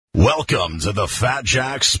Welcome to the Fat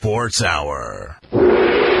Jack Sports Hour. What's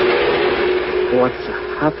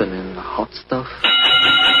happening, the hot stuff?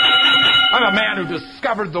 I'm a man who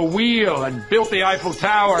discovered the wheel and built the Eiffel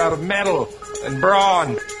Tower out of metal and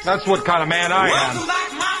brawn. That's what kind of man I am. Welcome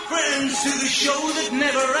back, my friends, to the show that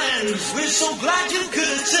never ends. We're so glad you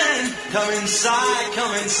could attend. Come inside,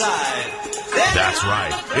 come inside. That's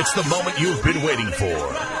right. It's the moment you've been waiting for.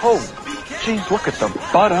 Oh, geez, look at the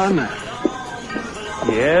butt on that.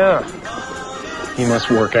 Yeah. He must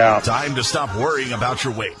work out. Time to stop worrying about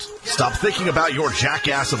your weight. Stop thinking about your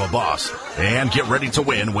jackass of a boss. And get ready to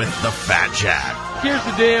win with the Fat Jack. Here's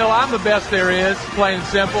the deal. I'm the best there is, plain and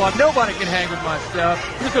simple. Nobody can hang with my stuff.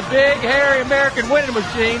 Just a big, hairy American winning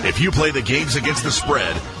machine. If you play the games against the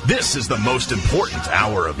spread, this is the most important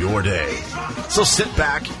hour of your day. So sit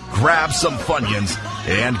back, grab some Funyuns,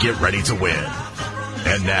 and get ready to win.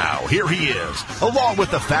 And now, here he is, along with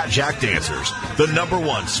the Fat Jack Dancers, the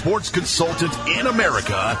 #1 sports consultant in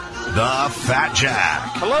America, the Fat Jack.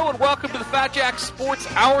 Hello and welcome to the Fat Jack Sports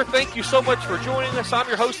Hour. Thank you so much for joining us. I'm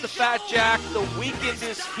your host, the Fat Jack. The weekend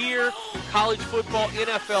is here. College football,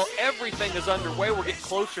 NFL, everything is underway. We're getting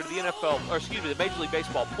closer to the the Major League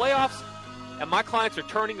Baseball playoffs. And my clients are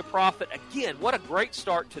turning a profit. Again, what a great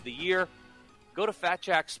start to the year. Go to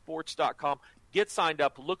fatjacksports.com. Get signed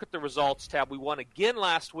up. Look at the results tab. We won again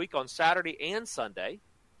last week on Saturday and Sunday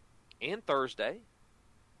and Thursday.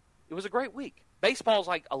 It was a great week. Baseball's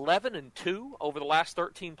like 11-2 over the last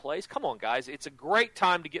 13 plays. Come on, guys. It's a great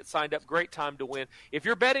time to get signed up, great time to win. If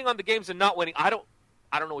you're betting on the games and not winning, I don't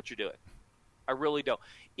know what you're doing. I really don't.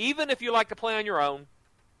 Even if you like to play on your own,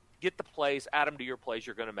 get the plays, add them to your plays.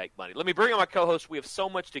 You're going to make money. Let me bring on my co-host. We have so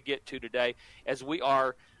much to get to today as we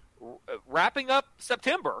are wrapping up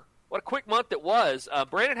September. What a quick month it was.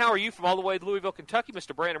 Brandon, how are you from all the way to Louisville, Kentucky?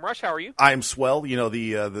 Mr. Brandon Rush, how are you? I'm swell. You know,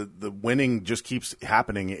 the winning just keeps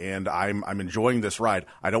happening, and I'm enjoying this ride.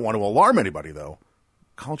 I don't want to alarm anybody, though.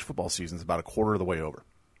 College football season's about a quarter of the way over.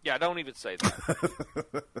 Yeah, don't even say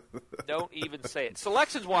that. Don't even say it.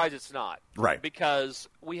 Selections-wise, it's not. Right. Because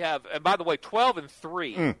we have, and by the way,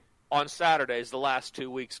 12-3 on Saturdays the last 2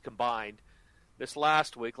 weeks combined. This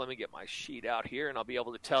last week, let me get my sheet out here, and I'll be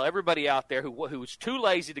able to tell everybody out there who's too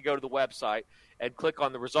lazy to go to the website and click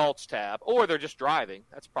on the results tab, or they're just driving.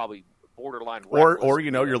 That's probably borderline reckless. Or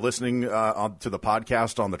you're listening to the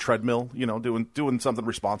podcast on the treadmill, doing something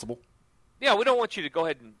responsible. Yeah, we don't want you to go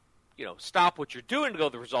ahead and stop what you're doing to go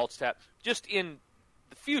to the results tab. Just in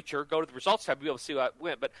the future, go to the results tab to be able to see how it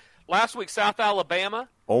went. But last week, South Alabama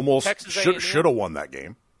almost Texas should have won that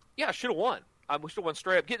game. Yeah, should have won. We should have won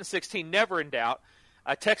straight up. Getting 16, never in doubt.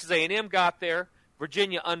 Texas A&M got there.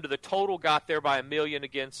 Virginia under the total got there by 1 million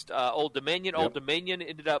against Old Dominion. Yep. Old Dominion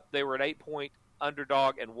ended up, they were an 8-point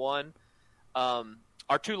underdog and won.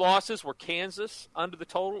 Our two losses were Kansas under the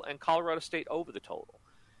total and Colorado State over the total.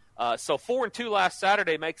 So 4-2 last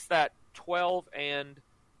Saturday makes that 12-3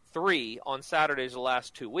 on Saturdays the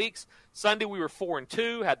last 2 weeks. Sunday we were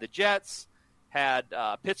 4-2, had the Jets, had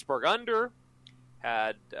Pittsburgh under,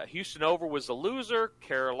 had Houston over was a loser,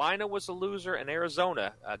 Carolina was a loser, and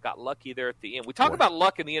Arizona got lucky there at the end. We talk about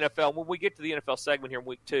luck in the NFL. When we get to the NFL segment here in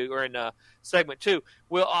week 2 or in segment 2,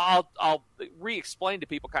 I'll re-explain to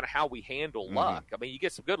people kind of how we handle luck. I mean, you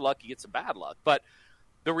get some good luck, you get some bad luck, but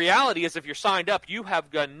the reality is if you're signed up, you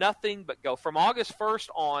have done nothing but go from August 1st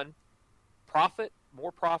on profit.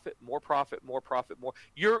 More profit, more profit, more profit, more.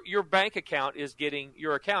 Your bank account is getting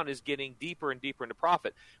deeper and deeper into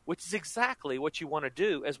profit, which is exactly what you want to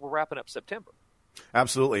do as we're wrapping up September.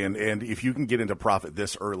 Absolutely, and if you can get into profit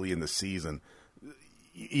this early in the season,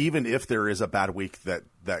 even if there is a bad week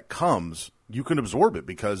that comes, you can absorb it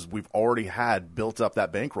because we've already had built up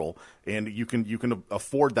that bankroll, and you can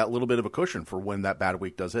afford that little bit of a cushion for when that bad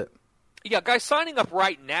week does hit. Yeah, guys, signing up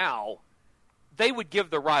right now, they would give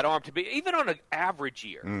the right arm to be, even on an average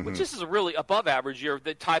year, which this is a really above average year,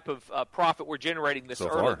 the type of profit we're generating this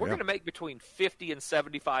early. We're going to make between 50 and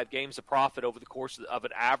 75 games of profit over the course of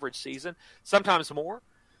an average season, sometimes more,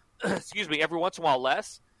 every once in a while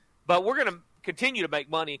less. But we're going to continue to make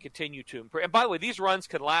money and continue to improve. And by the way, these runs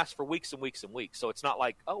can last for weeks and weeks and weeks, so it's not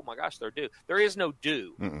like, oh my gosh, they're due. There is no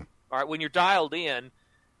due. All right, when you're dialed in,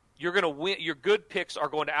 you're going to win. Your good picks are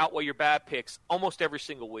going to outweigh your bad picks almost every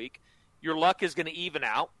single week. Your luck is going to even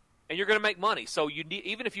out, and you're going to make money. So you need,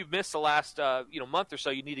 even if you've missed the last month or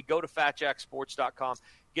so, you need to go to fatjacksports.com,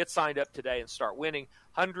 get signed up today, and start winning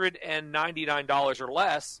 $199 or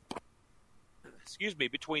less.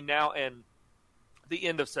 Between now and the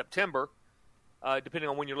end of September, depending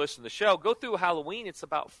on when you're listening to the show. Go through Halloween; it's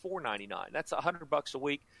about $4.99. That's $100 a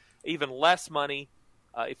week. Even less money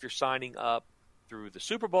if you're signing up through the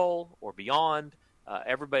Super Bowl or beyond.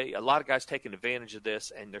 a lot of guys taking advantage of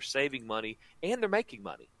this, and they're saving money and they're making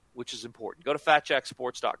money, which is important. Go to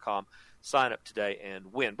FatJackSports.com, sign up today,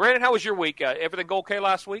 and win. Brandon, how was your week? Everything go okay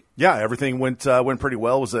last week? Yeah, everything went pretty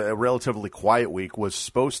well. It was a relatively quiet week. Was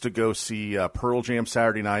supposed to go see Pearl Jam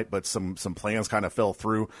Saturday night, but some plans kind of fell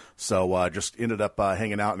through. So just ended up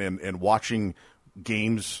hanging out and watching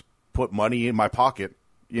games, put money in my pocket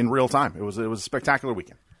in real time. It was a spectacular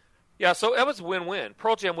weekend. Yeah, so it was a win-win.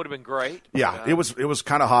 Pearl Jam would have been great. Yeah, it was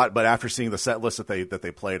kind of hot, but after seeing the set list that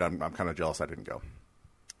they played, I'm kind of jealous I didn't go.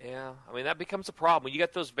 Yeah, I mean, that becomes a problem. When you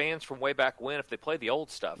get those bands from way back when, if they play the old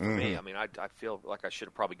stuff, for me, I mean, I feel like I should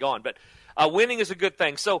have probably gone. But winning is a good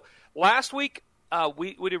thing. So last week,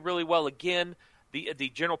 we did really well again.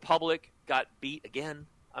 The general public got beat again.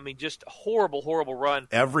 I mean, just a horrible, horrible run.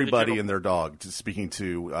 Everybody and their dog, speaking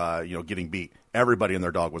to, getting beat, everybody and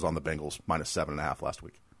their dog was on the Bengals, -7.5 last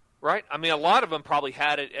week. Right? I mean, a lot of them probably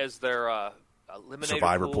had it as their eliminator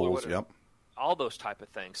survivor pool pools, yep. All those type of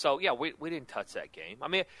things. So, yeah, we didn't touch that game. I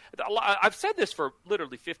mean, I've said this for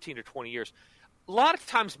literally 15 or 20 years. A lot of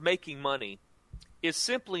times making money is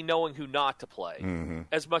simply knowing who not to play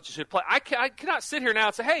as much as who to play. I cannot sit here now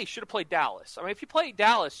and say, hey, you should have played Dallas. I mean, if you played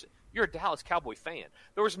Dallas, you're a Dallas Cowboy fan.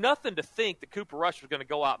 There was nothing to think that Cooper Rush was going to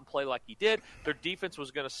go out and play like he did. Their defense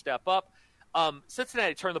was going to step up.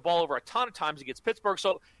 Cincinnati turned the ball over a ton of times against Pittsburgh,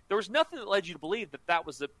 so there was nothing that led you to believe that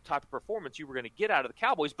was the type of performance you were going to get out of the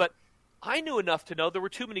Cowboys. But I knew enough to know there were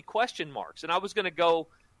too many question marks, and I was going to go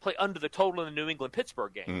play under the total in the New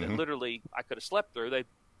England-Pittsburgh game that literally I could have slept through.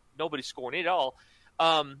 Nobody's scoring it at all.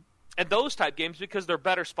 And those type games because they're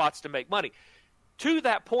better spots to make money. To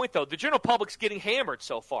that point, though, the general public's getting hammered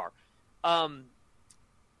so far.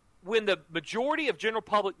 When the majority of general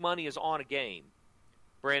public money is on a game,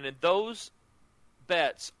 Brandon, those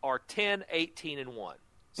bets are 10, 18, and 1.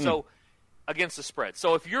 So against the spread.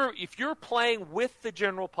 So if you're playing with the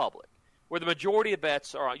general public, where the majority of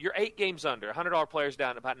bets are on, you're 8 games under, $100 players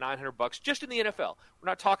down about $900 just in the NFL. We're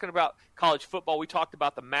not talking about college football. We talked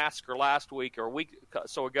about the massacre last week or a week or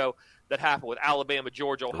so ago that happened with Alabama,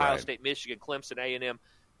 Georgia, Ohio State, Michigan, Clemson, A&M,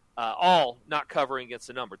 all not covering against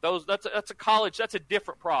the number. That's a college. That's a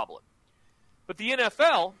different problem. But the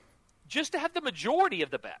NFL, just to have the majority of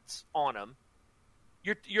the bets on them,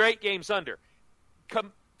 you're 8 games under.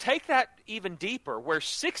 Take that even deeper, where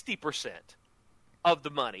 60% of the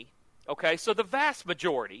money, okay, so the vast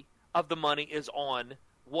majority of the money is on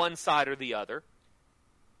one side or the other.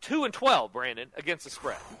 2-12, Brandon, against the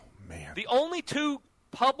spread. Oh, man. The only 2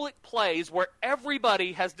 public plays where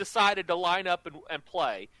everybody has decided to line up and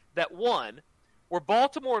play that won were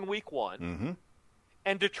Baltimore in Week 1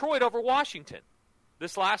 and Detroit over Washington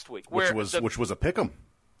this last week. Which was a pick'em.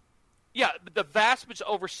 Yeah, the vast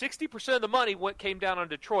majority, over 60% of the money came down on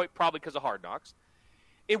Detroit, probably because of Hard Knocks.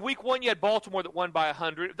 In Week 1, you had Baltimore that won by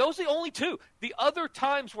 100. Those are the only 2. The other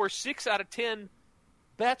times where 6 out of 10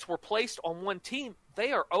 bets were placed on one team,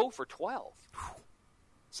 they are 0 for 12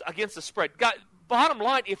 against the spread. Bottom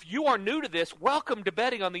line, if you are new to this, welcome to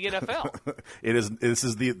betting on the NFL. This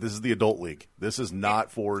is the adult league. This is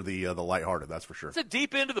not for the lighthearted. That's for sure. It's a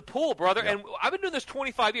deep end of the pool, brother. Yep. And I've been doing this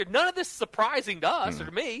 25 years. None of this is surprising to us or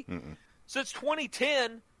to me. Since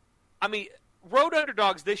 2010, I mean, road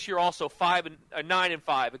underdogs this year also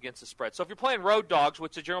 9-5 against the spread. So if you're playing road dogs,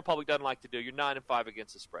 which the general public doesn't like to do, you're 9-5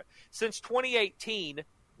 against the spread. Since 2018.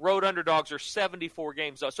 Road underdogs are 74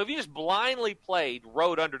 games up. So if you just blindly played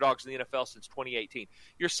road underdogs in the NFL since 2018,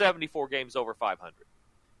 you're 74 games over 500.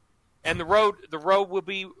 And the road will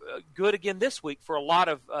be good again this week for a lot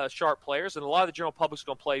of sharp players, and a lot of the general public's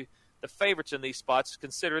going to play the favorites in these spots.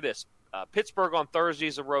 Consider this. Pittsburgh on Thursday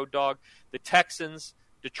is a road dog. The Texans,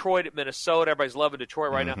 Detroit at Minnesota. Everybody's loving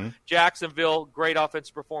Detroit right now. Jacksonville, great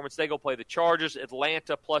offensive performance. They go play the Chargers.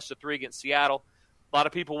 Atlanta plus the 3 against Seattle. A lot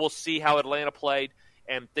of people will see how Atlanta played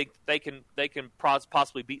and think they can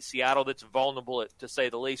possibly beat Seattle. That's vulnerable, to say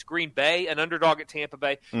the least. Green Bay, an underdog at Tampa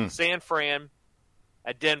Bay. San Fran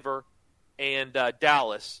at Denver. And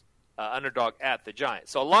Dallas, underdog at the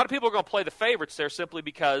Giants. So a lot of people are going to play the favorites there simply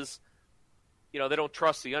because, they don't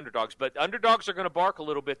trust the underdogs. But underdogs are going to bark a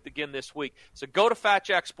little bit again this week. So go to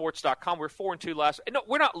FatJackSports.com. We're 4-2 last. No,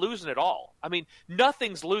 we're not losing at all. I mean,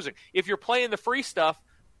 nothing's losing. If you're playing the free stuff,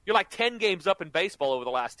 you're like 10 games up in baseball over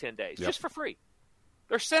the last 10 days, just for free.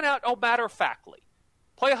 They're sent out, matter-of-factly.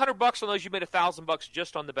 Play $100 on those. You made $1,000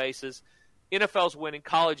 just on the bases. NFL's winning.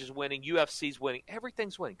 College is winning. UFC's winning.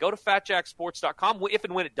 Everything's winning. Go to FatJackSports.com. If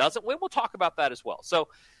and when it doesn't win, we'll talk about that as well. So,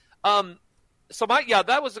 that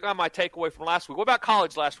was my takeaway from last week. What about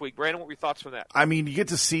college last week, Brandon? What were your thoughts from that? I mean, you get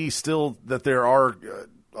to see still that there are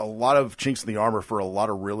a lot of chinks in the armor for a lot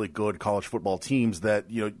of really good college football teams that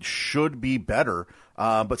should be better,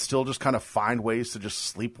 but still just kind of find ways to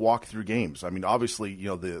just sleepwalk through games. I mean, obviously,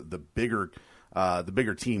 the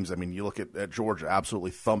bigger teams. I mean, you look at Georgia,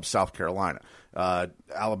 absolutely thumped South Carolina.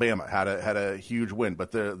 Alabama had a huge win,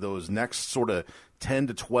 but those next sort of 10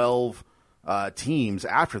 to 12 teams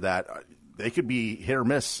after that, they could be hit or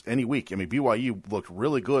miss any week. I mean, BYU looked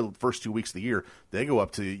really good the first 2 weeks of the year. They go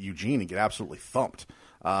up to Eugene and get absolutely thumped.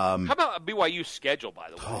 How about BYU's schedule, by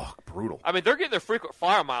the way? Oh, brutal. I mean, they're getting their frequent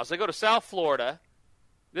flyer miles. They go to South Florida.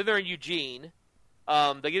 Then they're in Eugene.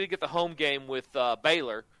 They get the home game with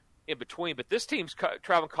Baylor in between. But this team's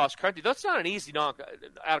traveling cross country. That's not an easy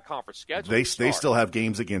out-of-conference schedule. They still have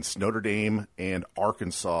games against Notre Dame and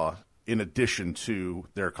Arkansas in addition to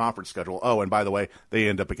their conference schedule. Oh, and by the way, they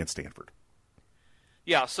end up against Stanford.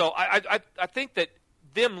 Yeah, so I think that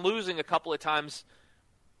them losing a couple of times –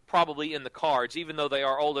 probably in the cards, even though they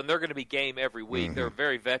are old, and they're going to be game every week. Mm-hmm. They're a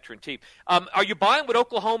very veteran team. Are you buying what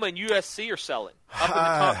Oklahoma and USC are selling? Up in the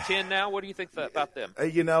top 10 now? What do you think about them?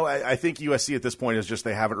 I think USC at this point is just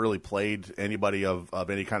they haven't really played anybody of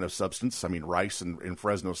any kind of substance. I mean, Rice and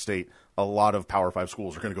Fresno State, a lot of Power 5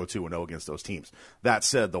 schools are going to go 2-0 against those teams. That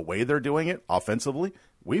said, the way they're doing it offensively,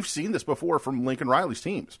 we've seen this before from Lincoln Riley's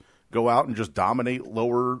teams. Go out and just dominate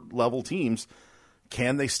lower-level teams.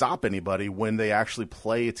 Can they stop anybody when they actually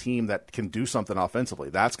play a team that can do something offensively?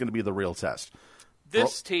 That's going to be the real test.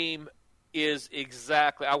 This team is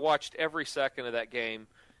exactly – I watched every second of that game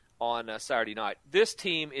on Saturday night. This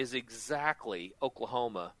team is exactly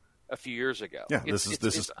Oklahoma a few years ago. Yeah, this is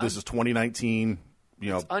 2019.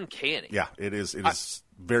 It's uncanny. Yeah, it is. It is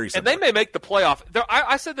very similar. And they may make the playoff.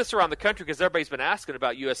 I said this around the country because everybody's been asking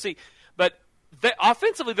about USC, but –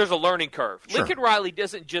 offensively, there's a learning curve. Sure. Lincoln Riley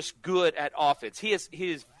isn't just good at offense. He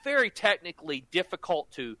is very technically difficult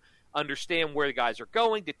to understand where the guys are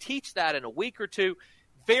going. To teach that in a week or two,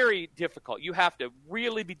 very difficult. You have to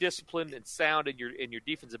really be disciplined and sound in your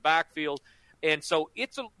defensive backfield. And so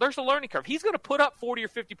there's a learning curve. He's going to put up 40 or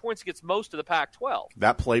 50 points against most of the Pac-12.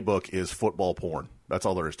 That playbook is football porn. That's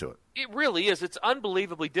all there is to it. It really is. It's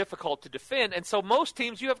unbelievably difficult to defend. And so most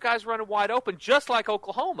teams, you have guys running wide open, just like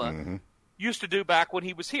Oklahoma. Mm-hmm. Used to do back when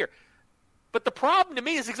he was here. But the problem to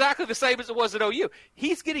me is exactly the same as it was at OU.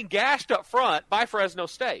 He's getting gashed up front by Fresno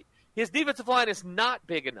State. His defensive line is not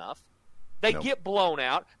big enough. They get blown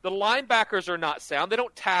out. The linebackers are not sound. They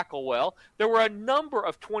don't tackle well. There were a number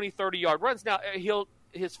of 20, 30-yard runs. Now,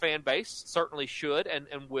 his fan base certainly should and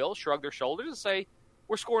will shrug their shoulders and say,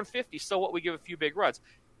 we're scoring 50, so what, we give a few big runs.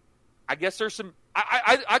 I guess there's some –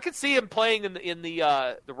 I could see him playing in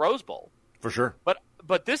the Rose Bowl. For sure.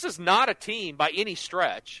 But this is not a team by any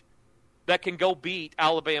stretch that can go beat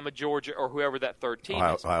Alabama, Georgia, or whoever that third team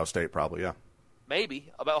is. Ohio State probably, yeah.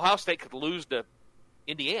 Maybe. Ohio State could lose to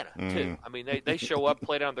Indiana, too. I mean, they show up,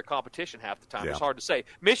 play down their competition half the time. Yeah. It's hard to say.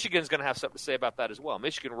 Michigan's going to have something to say about that as well.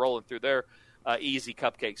 Michigan rolling through their easy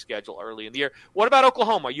cupcake schedule early in the year. What about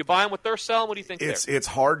Oklahoma? Are you buying what they're selling? What do you think there? It's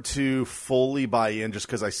hard to fully buy in just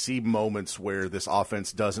because I see moments where this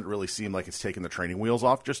offense doesn't really seem like it's taking the training wheels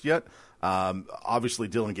off just yet. Obviously,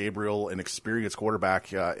 Dylan Gabriel, an experienced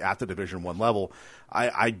quarterback at the Division I level,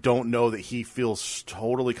 I don't know that he feels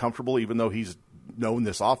totally comfortable, even though he's known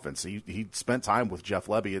this offense. He spent time with Jeff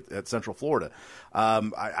Lebby at Central Florida.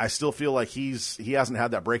 I still feel like he hasn't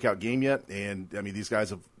had that breakout game yet. And, I mean, these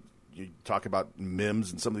guys have – you talk about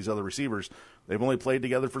Mims and some of these other receivers, they've only played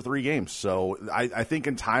together for 3 games. So I think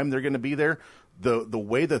in time they're going to be there. The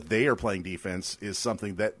way that they are playing defense is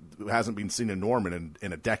something that hasn't been seen in Norman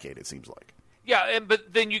in a decade, it seems like. Yeah,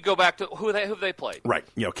 but then you go back to who they played. Right.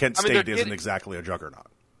 Kent State isn't exactly a juggernaut.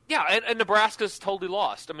 Yeah, and Nebraska's totally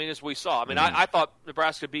lost. I mean, as we saw. I mean, I thought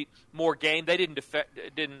Nebraska beat more game. They didn't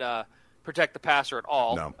protect the passer at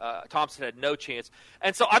all. No. Thompson had no chance.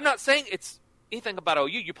 And so I'm not saying it's anything about OU.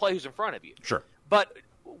 You play who's in front of you. Sure. But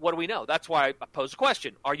what do we know? That's why I pose the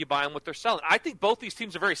question. Are you buying what they're selling? I think both these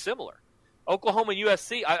teams are very similar. Oklahoma and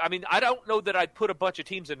USC, I mean, I don't know that I'd put a bunch of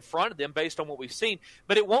teams in front of them based on what we've seen,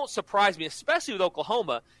 but it won't surprise me, especially with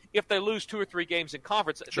Oklahoma, if they lose 2 or 3 games in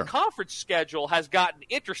conference. Sure. The conference schedule has gotten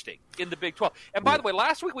interesting in the Big 12. And by the way,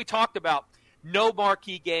 last week we talked about no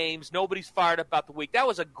marquee games. Nobody's fired up about the week. That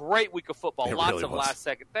was a great week of football. It Lots really of was.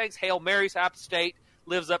 Last-second things. Hail Marys. App State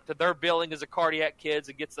lives up to their billing as a cardiac kids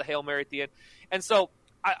and gets the Hail Mary at the end. And so,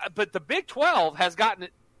 but the Big 12 has gotten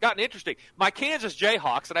interesting. My Kansas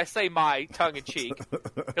Jayhawks, and I say my tongue-in-cheek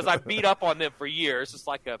because I beat up on them for years. It's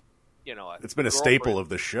like it's been a staple of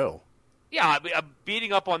this show. Yeah, I'm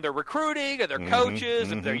beating up on their recruiting and their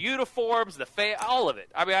coaches and their uniforms, all of it.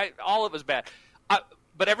 I mean, all of it is bad.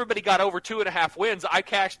 but everybody got over 2.5 wins. I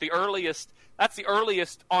cashed the earliest. That's the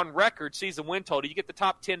earliest on record season win total. You get the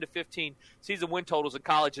top 10 to 15 season win totals in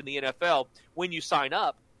college and the NFL when you sign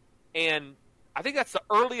up. And I think that's the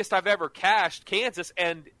earliest I've ever cashed Kansas.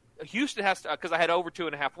 And Houston has to, because I had over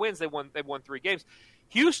 2.5 wins. They won 3 games.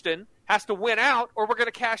 Houston has to win out, or we're going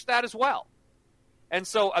to cash that as well. And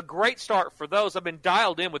so a great start for those. I've been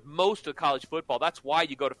dialed in with most of college football. That's why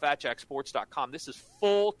you go to FatJackSports.com. This is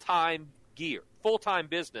full-time gear, full-time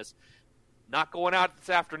business. Not going out this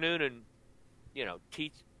afternoon and,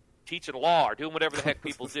 teaching law or doing whatever the heck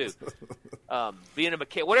people do. Being a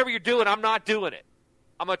mechanic. Whatever you're doing, I'm not doing it.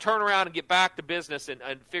 I'm going to turn around and get back to business and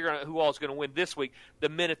figure out who all is going to win this week the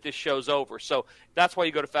minute this show's over. So that's why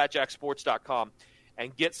you go to FatJackSports.com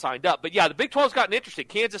and get signed up. But, yeah, the Big 12's gotten interesting.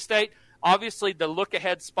 Kansas State, obviously the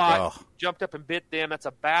look-ahead spot jumped up and bit them. That's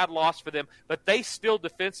a bad loss for them. But they still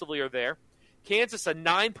defensively are there. Kansas, a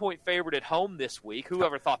 9-point favorite at home this week.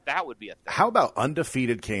 Whoever thought that would be a thing? How about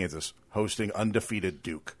undefeated Kansas hosting undefeated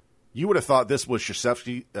Duke? You would have thought this was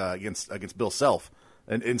Krzyzewski against Bill Self,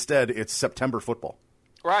 and instead it's September football.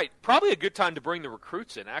 Right. Probably a good time to bring the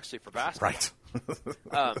recruits in, actually, for basketball.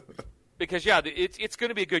 Right. Because, yeah, it's going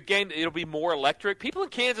to be a good game. It'll be more electric. People in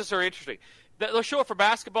Kansas are interesting. They'll show up for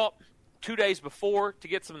basketball 2 days before to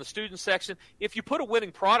get some in the student section. If you put a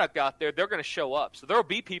winning product out there, they're going to show up. So there will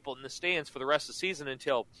be people in the stands for the rest of the season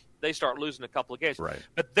until they start losing a couple of games. Right.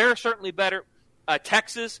 But they're certainly better.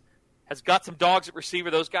 Texas has got some dogs at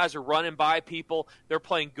receiver. Those guys are running by people. They're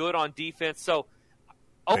playing good on defense. So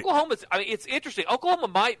Oklahoma's, it's interesting. Oklahoma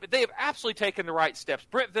but they have absolutely taken the right steps.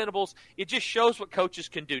 Brent Venables, it just shows what coaches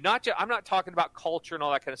can do. I'm not talking about culture and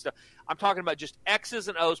all that kind of stuff. I'm talking about just X's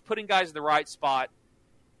and O's, putting guys in the right spot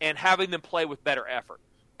and having them play with better effort.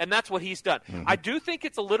 And that's what he's done. Mm-hmm. I do think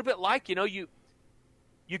it's a little bit like, you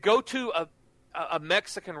go to a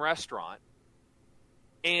Mexican restaurant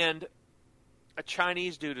and a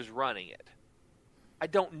Chinese dude is running it. I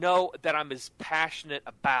don't know that I'm as passionate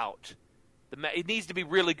about it needs to be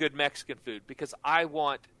really good Mexican food because I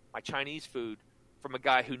want my Chinese food from a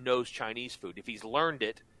guy who knows Chinese food. If he's learned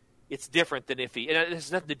it, it's different than and it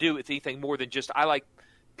has nothing to do with anything more than just I like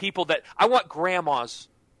people that – I want grandma's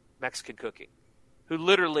Mexican cooking who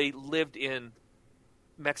literally lived in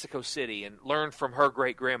Mexico City and learned from her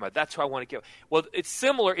great-grandma. That's who I want to get. Well, it's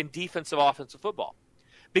similar in defensive offensive football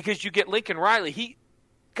because you get Lincoln Riley.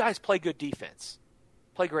 Guys play good defense,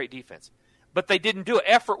 play great defense. But they didn't do it.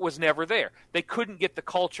 Effort was never there. They couldn't get the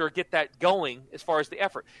culture, get that going as far as the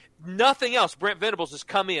effort. Nothing else. Brent Venables has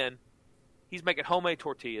come in. He's making homemade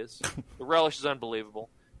tortillas. The relish is unbelievable.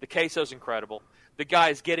 The queso's incredible. The guy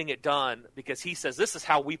is getting it done because he says this is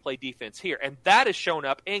how we play defense here. And that has shown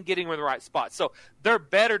up and getting them in the right spot. So they're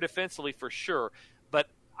better defensively for sure. But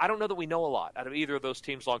I don't know that we know a lot out of either of those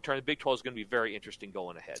teams long term. The Big 12 is going to be very interesting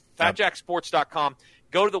going ahead. FatJackSports.com.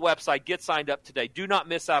 Go to the website. Get signed up today. Do not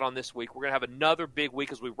miss out on this week. We're going to have another big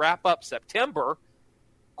week as we wrap up September.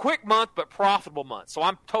 Quick month, but profitable month. So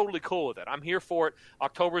I'm totally cool with it. I'm here for it.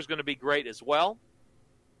 October is going to be great as well.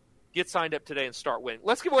 Get signed up today and start winning.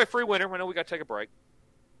 Let's give away a free winner. I know we got to take a break.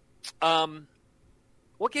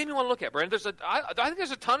 What game do you want to look at, Brandon? I think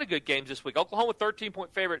there's a ton of good games this week. Oklahoma,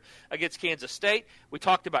 13-point favorite against Kansas State. We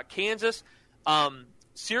talked about Kansas.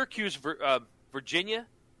 Syracuse, Virginia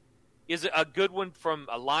is a good one from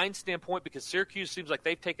a line standpoint because Syracuse seems like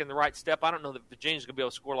they've taken the right step. I don't know that Virginia's going to be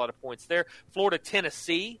able to score a lot of points there. Florida,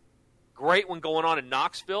 Tennessee, great one going on in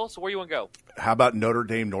Knoxville. So where do you want to go? How about Notre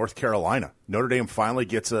Dame, North Carolina? Notre Dame finally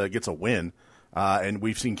gets a win. And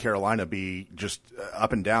we've seen Carolina be just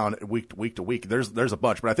up and down week to week. There's a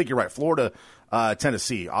bunch, but I think you're right. Florida,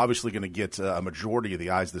 Tennessee, obviously going to get a majority of the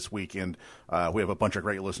eyes this week, and we have a bunch of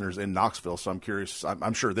great listeners in Knoxville, so I'm curious.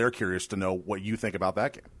 I'm sure they're curious to know what you think about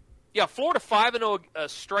that game. Yeah, Florida 5-0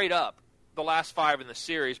 straight up the last 5 in the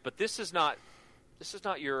series, but this is not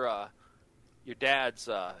your dad's.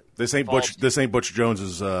 This ain't Butch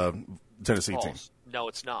Jones's Tennessee team. No,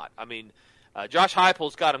 it's not. I mean. Josh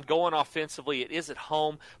Heupel's got him going offensively. It is at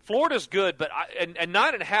home. Florida's good, but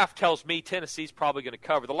 9.5 tells me Tennessee's probably going to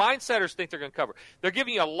cover. The line setters think they're going to cover. They're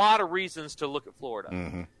giving you a lot of reasons to look at Florida.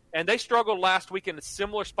 Mm-hmm. And they struggled last week in a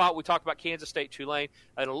similar spot. We talked about Kansas State, Tulane,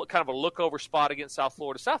 and kind of a look-over spot against South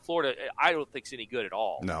Florida. South Florida, I don't think is any good at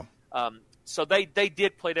all. No. So they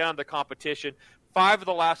did play down the competition. 5 of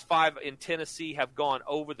the last 5 in Tennessee have gone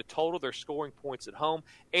over the total. They're scoring points at home.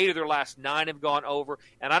 8 of their last 9 have gone over.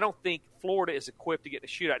 And I don't think Florida is equipped to get in a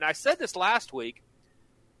shootout. And I said this last week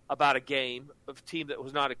about a game of a team that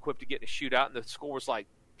was not equipped to get in a shootout, and the score was like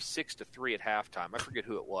 6-3 at halftime. I forget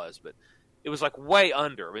who it was, but it was like way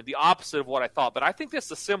under. I mean, the opposite of what I thought. But I think this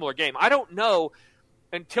is a similar game. I don't know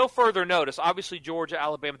until further notice, obviously Georgia,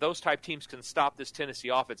 Alabama, those type teams can stop this Tennessee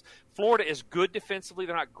offense. Florida is good defensively.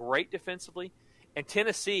 They're not great defensively. And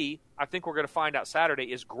Tennessee, I think we're going to find out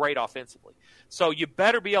Saturday, is great offensively. So you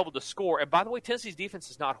better be able to score. And by the way, Tennessee's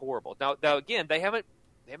defense is not horrible. Now again, they haven't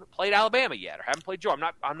played Alabama yet or haven't played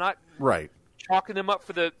Georgia. I'm not right chalking them up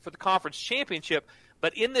for the conference championship.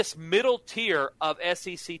 But in this middle tier of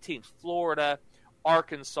SEC teams, Florida,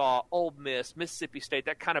 Arkansas, Ole Miss, Mississippi State,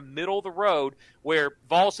 that kind of middle of the road where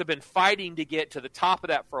Vols have been fighting to get to the top of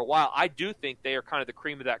that for a while, I do think they are kind of the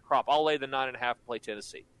cream of that crop. I'll lay the 9.5 and play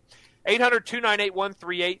Tennessee.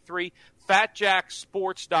 800-298-1383,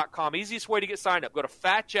 FatJackSports.com. Easiest way to get signed up. Go to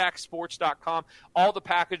FatJackSports.com. All the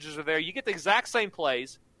packages are there. You get the exact same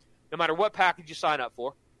plays no matter what package you sign up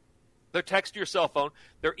for. They're text to your cell phone.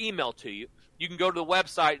 They're emailed to you. You can go to the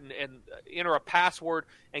website and enter a password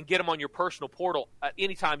and get them on your personal portal at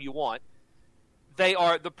any time you want.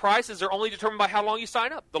 The prices are only determined by how long you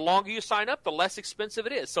sign up. The longer you sign up, the less expensive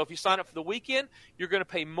it is. So if you sign up for the weekend, you're going to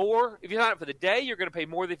pay more. If you sign up for the day, you're going to pay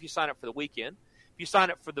more than if you sign up for the weekend. If you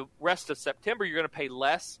sign up for the rest of September, you're going to pay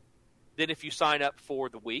less than if you sign up for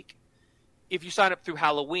the week. If you sign up through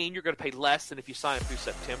Halloween, you're going to pay less than if you sign up through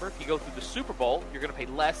September. If you go through the Super Bowl, you're going to pay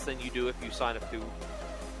less than you do if you sign up through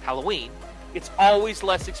Halloween. It's always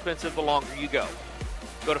less expensive the longer you go.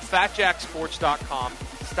 Go to FatJackSports.com.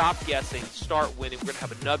 Stop guessing. Start winning. We're going to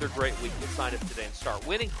have another great week. Get signed up today and start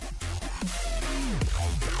winning.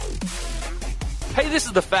 Hey, this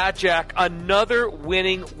is the Fat Jack. Another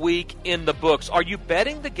winning week in the books. Are you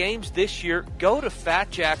betting the games this year? Go to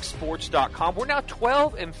FatJackSports.com. We're now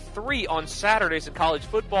 12-3 on Saturdays in college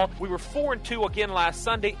football. We were 4-2 again last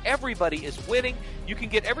Sunday. Everybody is winning. You can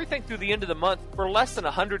get everything through the end of the month for less than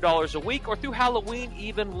 $100 a week, or through Halloween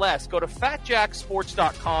even less. Go to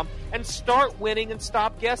FatJackSports.com and start winning and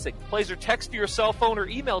stop guessing. Plays are text to your cell phone or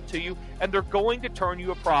emailed to you, and they're going to turn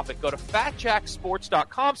you a profit. Go to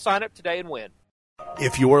FatJackSports.com, sign up today, and win.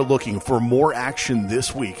 If you're looking for more action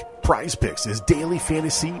this week, Prize Picks is daily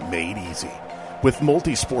fantasy made easy. With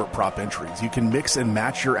multi-sport prop entries, you can mix and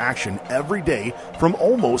match your action every day from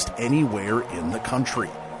almost anywhere in the country.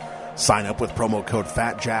 Sign up with promo code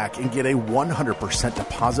FATJACK and get a 100%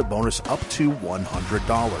 deposit bonus up to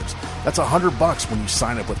 $100. That's $100 when you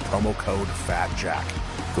sign up with promo code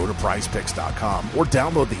FATJACK. Go to prizepicks.com or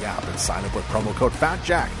download the app and sign up with promo code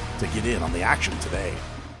FATJACK to get in on the action today.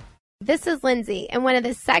 This is Lindsay, and one of the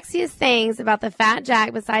sexiest things about the Fat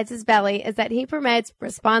Jack besides his belly is that he promotes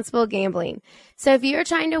responsible gambling. So if you're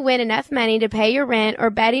trying to win enough money to pay your rent, or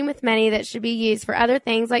betting with money that should be used for other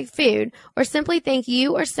things like food, or simply think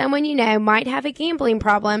you or someone you know might have a gambling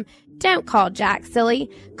problem, don't call Jack Silly.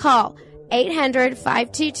 Call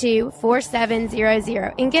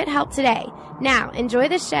 800-522-4700 and get help today. Now, enjoy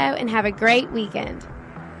the show and have a great weekend.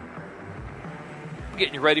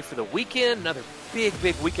 Getting you ready for the weekend. Another big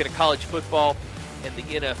weekend of college football and the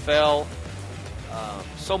NFL.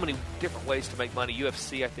 So many different ways to make money.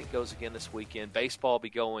 UFC, I think, goes again this weekend. Baseball will be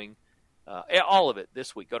going. All of it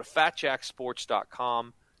this week. Go to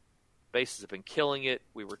FatJackSports.com. Bases have been killing it.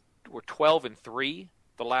 We're 12-3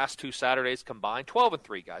 the last two Saturdays combined.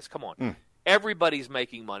 12-3, guys. Come on. Everybody's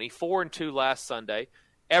making money. 4-2 last Sunday.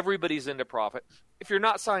 Everybody's into profit. If you're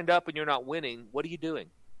not signed up and you're not winning, what are you doing?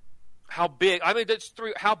 How big? I mean, that's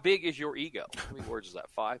 3. How big is your ego? How many words is that?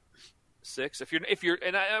 5, 6. If you're,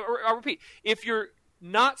 and I'll repeat, if you're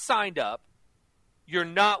not signed up, you're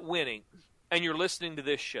not winning, and you're listening to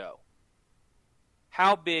this show,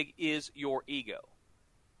 how big is your ego?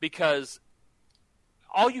 Because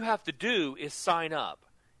all you have to do is sign up,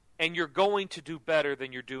 and you're going to do better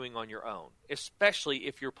than you're doing on your own, especially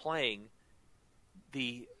if you're playing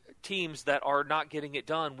the teams that are not getting it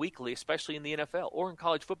done weekly, especially in the NFL or in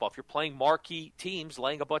college football. If you're playing marquee teams,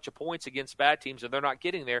 laying a bunch of points against bad teams, and they're not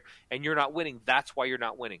getting there, and you're not winning, that's why you're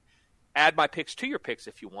not winning. Add my picks to your picks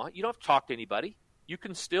if you want. You don't have to talk to anybody. You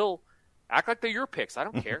can still act like they're your picks. I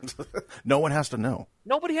don't care. No one has to know.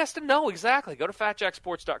 Nobody has to know, exactly. Go to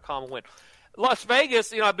FatJackSports.com and win. Las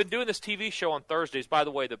Vegas, I've been doing this TV show on Thursdays. By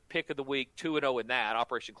the way, the pick of the week, 2-0 in that,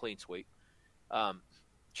 Operation Clean Sweep.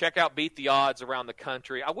 Check out Beat the Odds around the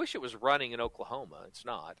country. I wish it was running in Oklahoma. It's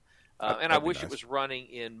not. And I wish it was running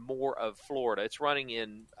in more of Florida. It's running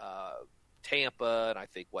in Tampa and I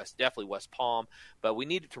think definitely West Palm. But we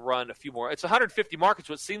needed to run a few more. It's 150 markets,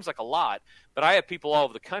 which seems like a lot. But I have people all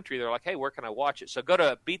over the country. They're like, hey, where can I watch it? So go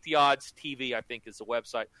to Beat the Odds TV, I think is the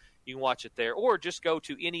website. You can watch it there. Or just go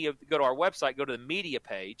to our website, go to the media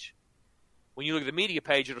page. When you look at the media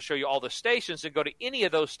page, it'll show you all the stations. And go to any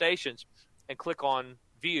of those stations and click on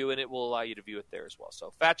view, and it will allow you to view it there as well.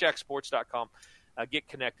 So FatJackSports.com, get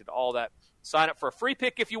connected, all that. Sign up for a free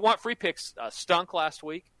pick if you want. Free picks stunk last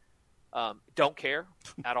week. Don't care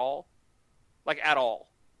at all. Like, at all.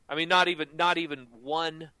 I mean, not even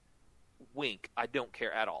one wink. I don't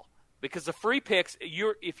care at all. Because the free picks,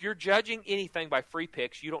 if you're judging anything by free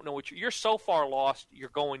picks, you don't know what you're so far lost, you're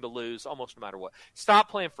going to lose almost no matter what. Stop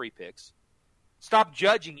playing free picks. Stop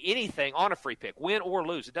judging anything on a free pick, win or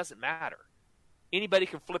lose. It doesn't matter. Anybody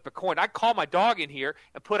can flip a coin. I call my dog in here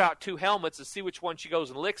and put out 2 helmets and see which one she goes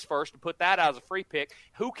and licks first and put that out as a free pick.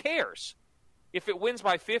 Who cares? If it wins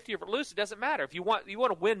by 50 or if it loses, it doesn't matter. If you want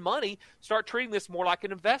to win money, start treating this more like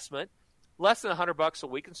an investment. Less than $100 a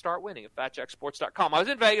week and start winning at FatJackSports.com. I was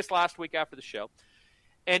in Vegas last week after the show,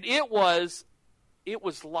 and it was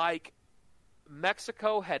like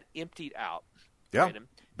Mexico had emptied out. Yeah, Brandon.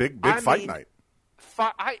 big fight night.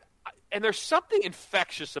 And there's something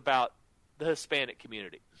infectious about the Hispanic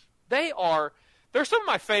community. They're some of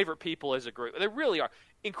my favorite people as a group. They really are.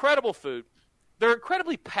 Incredible food. They're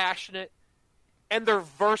incredibly passionate, and they're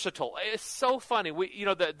versatile. It's so funny.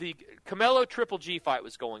 The Canelo Triple G fight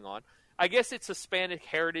was going on. I guess it's Hispanic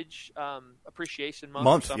Heritage Appreciation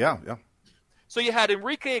Month. Yeah. So you had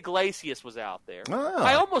Enrique Iglesias was out there. Oh.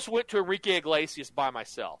 I almost went to Enrique Iglesias by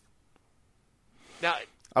myself. Now,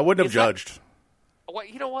 I wouldn't have judged. Well,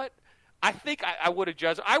 you know what? I think I would have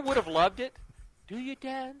judged. I would have loved it. Do you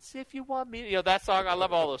dance if you want me? That song. I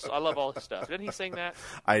love all those. I love all his stuff. Didn't he sing that?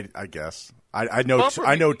 I guess. I know.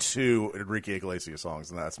 I know 2 Enrique Iglesias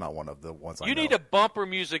songs, and that's not one of the ones I know. You need to bumper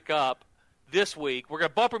music up. This week, we're going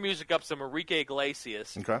to bumper music up some Enrique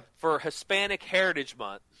Iglesias for Hispanic Heritage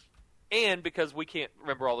Month, and because we can't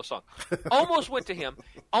remember all the songs. Almost went to him.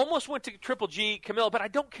 Almost went to Triple G, Camilo, but I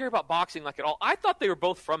don't care about boxing like at all. I thought they were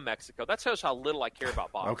both from Mexico. That shows how little I care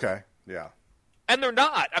about boxing. Okay, yeah. And they're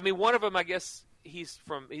not. I mean, one of them, I guess, he's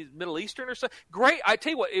Middle Eastern or something. Great. I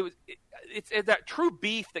tell you what, it's that true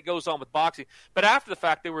beef that goes on with boxing. But after the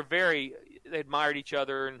fact, they admired each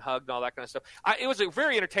other and hugged and all that kind of stuff. It was a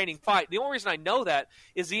very entertaining fight. The only reason I know that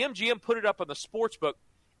is the MGM put it up on the sports book,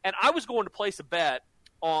 and I was going to place a bet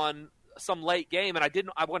on some late game, and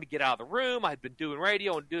I wanted to get out of the room. I had been doing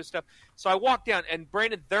radio and doing stuff. So I walked down, and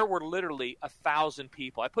Brandon, there were literally 1,000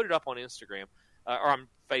 people. I put it up on Instagram or on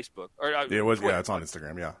Facebook. It was, Twitter. Yeah, it's on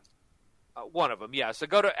Instagram, yeah. One of them, yeah. So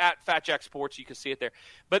go to @FatJackSports. You can see it there.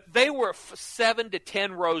 But they were 7 to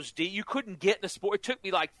 10 rows deep. You couldn't get in the sport. It took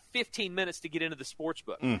me like 15 minutes to get into the sports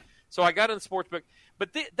book. So I got in the sports book.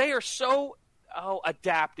 But they are so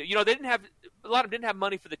adaptive. They didn't have a lot of them didn't have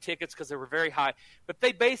money for the tickets because they were very high. But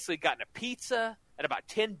they basically got a pizza and about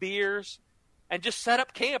 10 beers and just set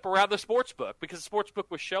up camp around the sports book because the sports book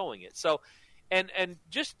was showing it. So, and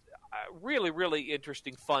just a really, really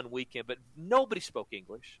interesting, fun weekend. But nobody spoke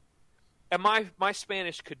English. And my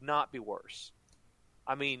Spanish could not be worse.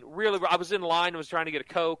 I mean, really, I was in line and was trying to get a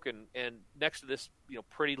Coke, and next to this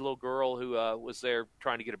pretty little girl who was there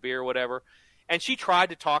trying to get a beer or whatever, and she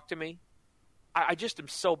tried to talk to me. I just am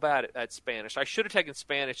so bad at Spanish. I should have taken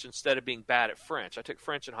Spanish instead of being bad at French. I took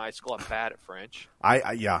French in high school. I'm bad at French.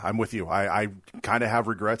 I'm with you. I kind of have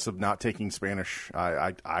regrets of not taking Spanish.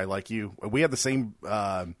 I like you. We had the same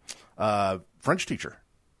French teacher.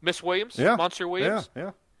 Miss Williams? Yeah. Monsieur Williams?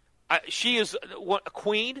 Yeah. She is a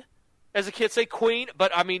queen, as the kids say, queen,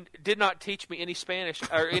 but, did not teach me any Spanish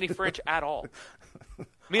or any French at all.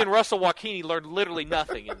 Me and Russell Joaquini learned literally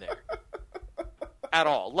nothing in there at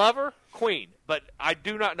all. Love her, queen, but I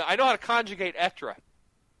do not know. I know how to conjugate être.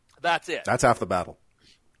 That's it. That's half the battle.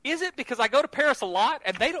 Is it? Because I go to Paris a lot,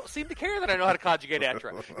 and they don't seem to care that I know how to conjugate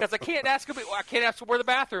être. Because I can't ask them where the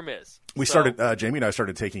bathroom is. Jamie and I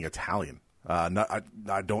started taking Italian.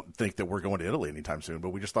 I don't think that we're going to Italy anytime soon, but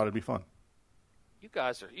we just thought it'd be fun. You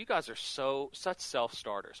guys are such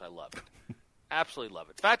self-starters. I love it. Absolutely love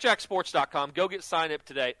it. FatJackSports.com. Go get signed up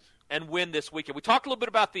today and win this weekend. We talked a little bit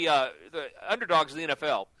about the underdogs in the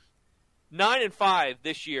NFL. 9-5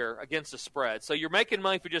 this year against the spread. So you're making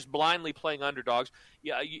money for just blindly playing underdogs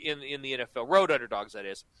in the NFL. Road underdogs, that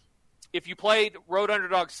is. If you played road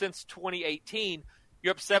underdogs since 2018,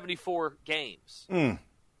 you're up 74 games.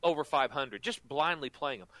 Over 500, just blindly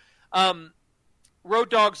playing them. Road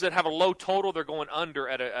dogs that have a low total, they're going under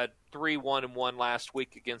at a 3-1-1 last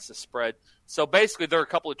week against the spread. So basically, there are a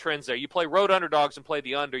couple of trends there. You play road underdogs and play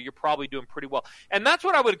the under, you're probably doing pretty well. And that's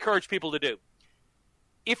what I would encourage people to do.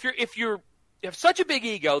 If you have such a big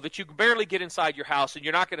ego that you can barely get inside your house and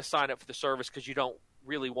you're not going to sign up for the service because you don't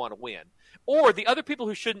really want to win, or the other people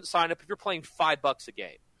who shouldn't sign up if you're playing $5 a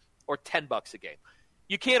game or $10 a game.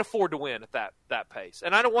 You can't afford to win at that pace.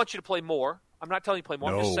 And I don't want you to play more. I'm not telling you to play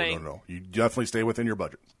more. I'm just saying. No. You definitely stay within your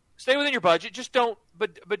budget. Stay within your budget. Just don't.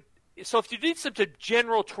 But so if you need some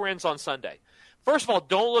general trends on Sunday, First of all,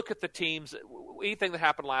 don't look at the teams, anything that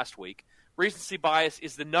happened last week. Recency bias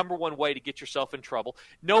is the number one way to get yourself in trouble.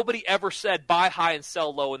 Nobody ever said buy high and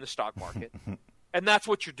sell low in the stock market, and that's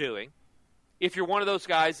what you're doing. If you're one of those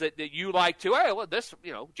guys that you like to, hey, well,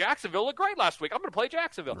 Jacksonville looked great last week. I'm going to play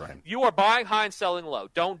Jacksonville. Right. You are buying high and selling low.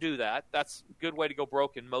 Don't do that. That's a good way to go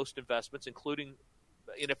broke in most investments, including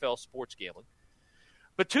NFL sports gambling.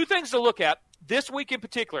 But two things to look at this week in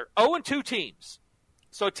particular, 0-2 teams.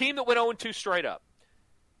 So a team that went 0-2 straight up.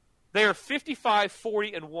 They are 55,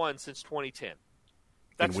 40, and 1 since 2010.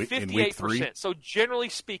 That's 58%. So generally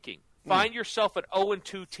speaking, find yourself an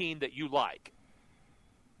 0-2 team that you like,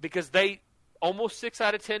 because they almost 6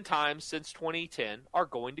 out of 10 times since 2010 are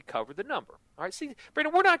going to cover the number. All right, see,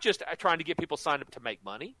 Brandon, we're not just trying to get people signed up to make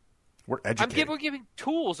money. We're educating. We're giving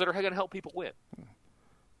tools that are going to help people win.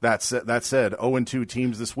 That said, 0-2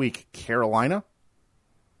 teams this week. Carolina.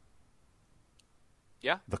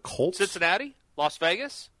 Yeah. The Colts. Cincinnati. Las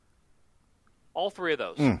Vegas. All three of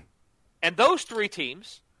those. And those three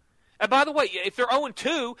teams, and by the way, if they're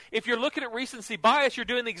 0-2, if you're looking at recency bias, you're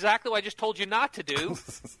doing exactly what I just told you not to do,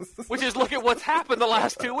 which is look at what's happened the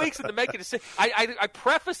last 2 weeks and to make a decision. I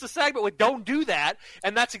preface the segment with "Don't do that,"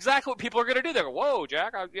 and that's exactly what people are going to do. They're going, "Whoa,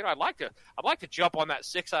 Jack, I'd like to jump on that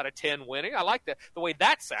 6 out of 10 winning. I like the way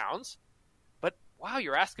that sounds." But wow,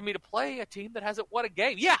 you're asking me to play a team that hasn't won a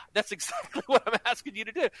game. Yeah, that's exactly what I'm asking you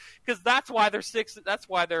to do, because that's why they're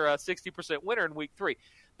 60% winner in week 3.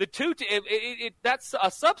 The two, that's a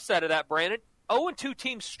subset of that, Brandon. 0-2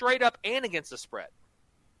 teams straight up and against the spread.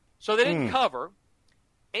 So they didn't cover,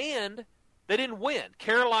 and they didn't win.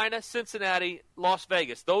 Carolina, Cincinnati, Las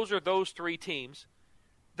Vegas. Those are those three teams.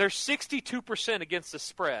 They're 62% against the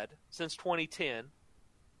spread since 2010.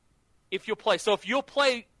 If you'll play, so if you'll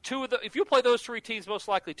play those three teams, most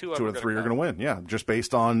likely two of the three are going to win. Yeah, just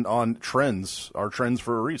based on trends, our trends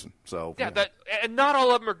for a reason. So yeah, and not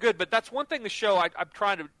all of them are good, but that's one thing the show I'm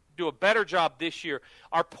trying to do a better job this year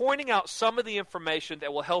are pointing out some of the information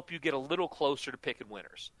that will help you get a little closer to picking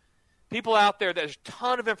winners. People out there, there's a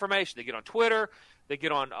ton of information. They get on Twitter, they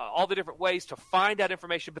get on all the different ways to find out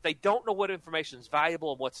information, but they don't know what information is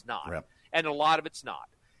valuable and what's not, and a lot of it's not.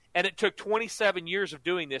 And it took 27 years of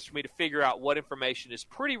doing this for me to figure out what information is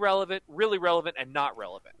pretty relevant, really relevant, and not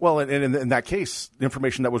relevant. Well, and in that case,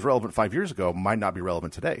 information that was relevant 5 years ago might not be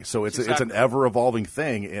relevant today. So it's an ever-evolving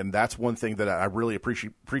thing, and that's one thing that I really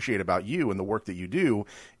appreciate about you and the work that you do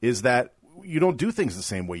is that you don't do things the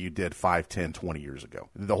same way you did 5, 10, 20 years ago.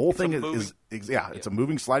 The whole thing is it's a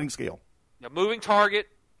moving sliding scale. A moving target,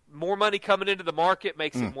 more money coming into the market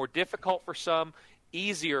makes it more difficult for some,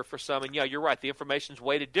 easier for some, and yeah, you're right. The information's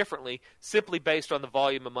weighted differently simply based on the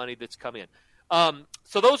volume of money that's come in.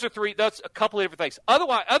 So those are three. That's a couple of different things.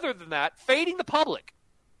 Other than that, fading the public.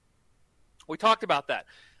 We talked about that.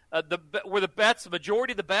 Where the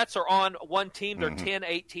majority of the bets are on one team, they're 10,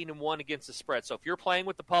 18, and 1 against the spread. So if you're playing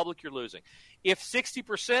with the public, you're losing. If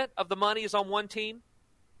 60% of the money is on one team,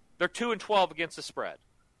 they're 2 and 12 against the spread.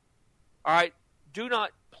 All right, do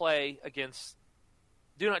not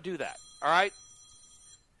do that. All right.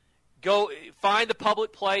 Go find the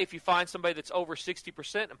public play if you find somebody that's over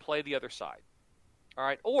 60% and play the other side. All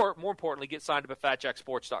right? Or, more importantly, get signed up at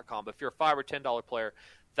FatJackSports.com. But if you're a $5 or $10 player,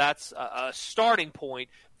 that's a starting point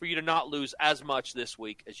for you to not lose as much this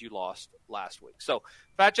week as you lost last week. So,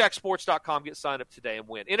 FatJackSports.com, get signed up today and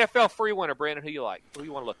win. NFL free winner, Brandon, who you like? Who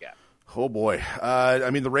you want to look at? Oh, boy.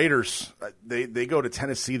 The Raiders, they go to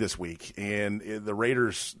Tennessee this week, and the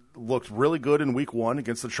Raiders looked really good in week 1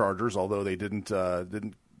 against the Chargers, although they didn't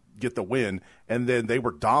get the win, and then they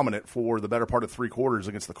were dominant for the better part of 3 quarters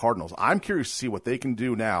against the Cardinals. I'm curious to see what they can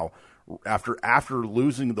do now after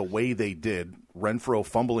losing the way they did, Renfro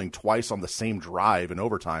fumbling twice on the same drive in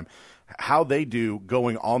overtime, how they do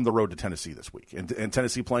going on the road to Tennessee this week, and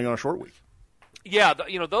Tennessee playing on a short week. Yeah,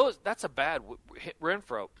 that's a bad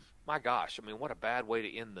Renfro. My gosh, what a bad way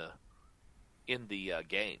to end the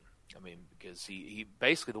game. Because he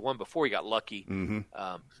basically the one before he got lucky.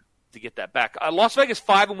 To get that back. Las Vegas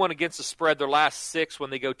 5-1 against the spread their last 6 when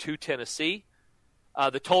they go to Tennessee.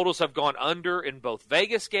 The totals have gone under in both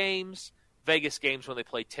Vegas games when they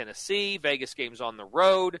play Tennessee, Vegas games on the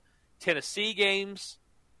road, Tennessee games.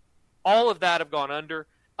 All of that have gone under.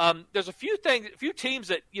 There's a few teams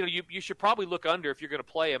that you should probably look under if you're going to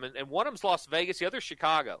play them, and one of them's Las Vegas, the other is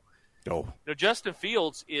Chicago. Justin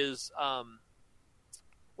Fields is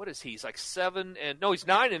what is he? He's like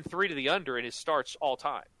 9-3 to the under in his starts all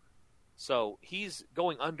time. So he's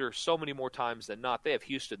going under so many more times than not. They have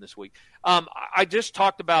Houston this week. I just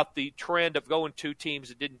talked about the trend of going 2 teams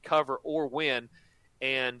that didn't cover or win,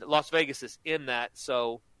 and Las Vegas is in that.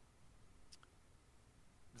 So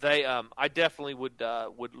They, I definitely would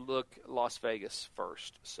look Las Vegas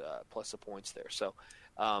first, plus the points there. So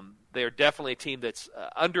they're definitely a team that's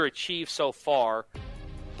underachieved so far,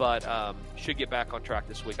 but should get back on track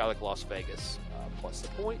this week. I like Las Vegas plus the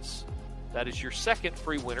points. That is your second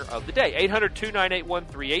free winner of the day.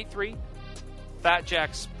 800-298-1383,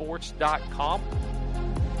 FatJackSports.com.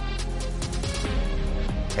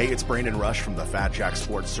 Hey, it's Brandon Rush from the Fat Jack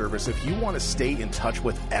Sports Service. If you want to stay in touch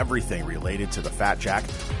with everything related to the Fat Jack,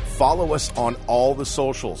 follow us on all the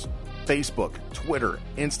socials. Facebook, Twitter,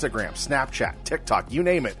 Instagram, Snapchat, TikTok, you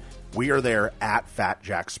name it. We are there at Fat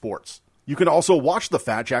Jack Sports. You can also watch the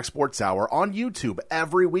Fat Jack Sports Hour on YouTube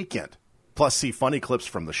every weekend. Plus, see funny clips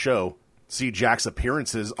from the show, see Jack's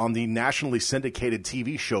appearances on the nationally syndicated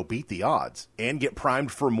TV show Beat the Odds, and get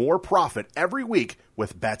primed for more profit every week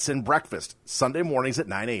with Bets and Breakfast, Sunday mornings at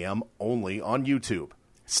 9 a.m. only on YouTube.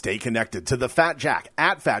 Stay connected to the Fat Jack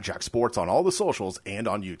at Fat Jack Sports on all the socials and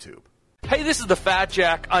on YouTube. Hey, this is the Fat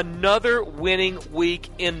Jack. Another winning week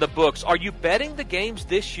in the books. Are you betting the games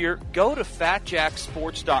this year? Go to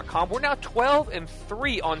FatJackSports.com. We're now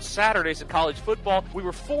 12-3 on Saturdays in college football. We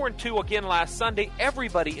were 4-2 again last Sunday.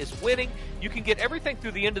 Everybody is winning. You can get everything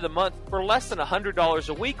through the end of the month for less than $100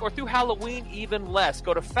 a week, or through Halloween even less.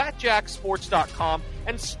 Go to FatJackSports.com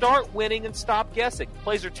and start winning and stop guessing.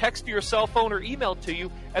 Plays are text to your cell phone or email to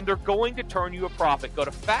you, and they're going to turn you a profit. Go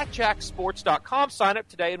to FatJackSports.com, sign up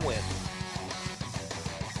today and win.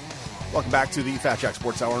 Welcome back to the Fat Jack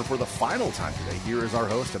Sports Hour, and for the final time today, here is our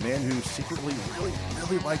host, a man who secretly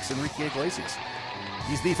really likes Enrique Iglesias.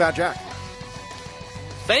 He's the Fat Jack.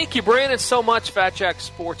 Thank you, Brandon, so much. Fat Jack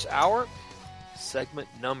Sports Hour, segment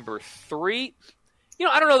number 3. You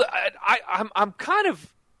know, I don't know. I'm kind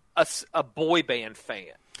of a boy band fan.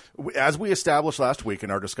 As we established last week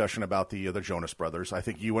in our discussion about the Jonas Brothers, I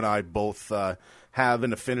think you and I both have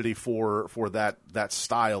an affinity for that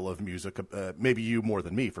style of music. Maybe you more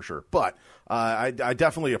than me, for sure. But I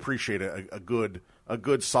definitely appreciate a good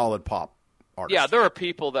solid pop artist. Yeah, there are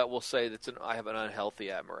people that will say I have an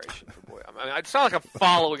unhealthy admiration for boy. I mean, it's not like I'm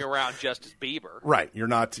following around Justice Bieber. Right. You're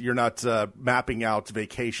not mapping out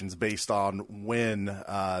vacations based on when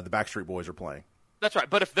the Backstreet Boys are playing. That's right.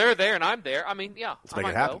 But if they're there and I'm there, I mean, yeah, let's make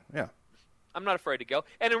it happen. Go. Yeah, I'm not afraid to go.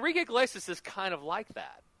 And Enrique Iglesias is kind of like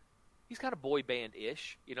that. He's kind of boy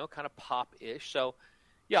band-ish, kind of pop-ish. So,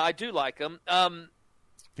 yeah, I do like him.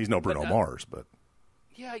 He's no Bruno Mars, but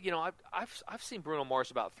yeah, I've seen Bruno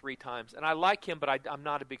Mars about 3 times, and I like him, but I'm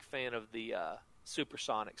not a big fan of the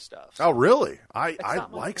Supersonic stuff. So oh, really? I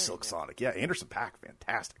like Silk Sonic. Yeah, Anderson .Paak,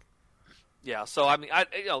 fantastic. Yeah, so I mean,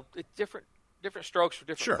 it's different strokes for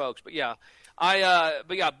different sure. folks, but yeah.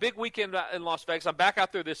 Big weekend in Las Vegas. I'm back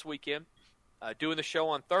out there this weekend, doing the show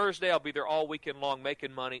on Thursday. I'll be there all weekend long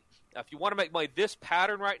making money. If you want to make money this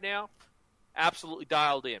pattern right now, absolutely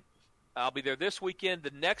dialed in. I'll be there this weekend.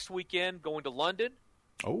 The next weekend, going to London.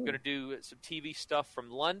 Oh. We're going to do some TV stuff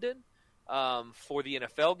from London for the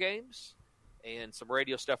NFL games and some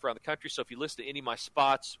radio stuff around the country. So if you listen to any of my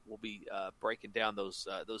spots, we'll be breaking down those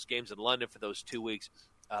games in London for those 2 weeks.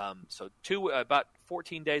 About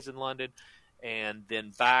 14 days in London, and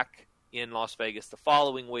then back in Las Vegas the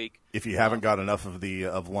following week. If you haven't got enough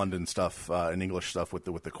of London stuff and English stuff with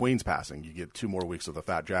the Queen's passing, you get 2 more weeks of the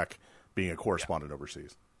Fat Jack being a correspondent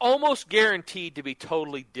overseas. Almost guaranteed to be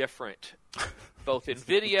totally different, both in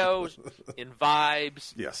videos, in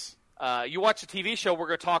vibes. Yes. You watch the TV show, we're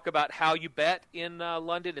going to talk about how you bet in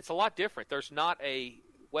London. It's a lot different. There's not a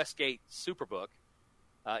Westgate Superbook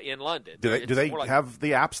in London. Do they have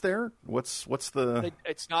the apps there? What's the?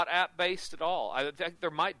 It's not app based at all. I think there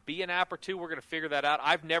might be an app or two. We're going to figure that out.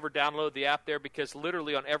 I've never downloaded the app there because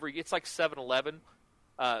literally on it's like 7-Eleven.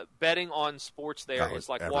 Betting on sports there is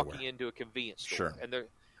like everywhere. walking into a convenience store. Sure. And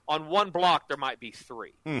on one block there might be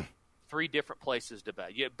 3. 3 different places to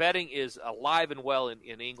bet. Yeah, betting is alive and well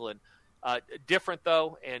in England. Different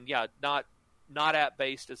though, and yeah, not app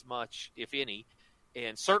based as much, if any.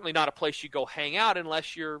 And certainly not a place you go hang out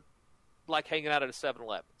unless you're like hanging out at a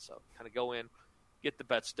 7-Eleven. So kind of go in, get the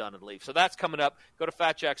bets done, and leave. So that's coming up. Go to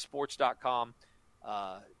FatJackSports.com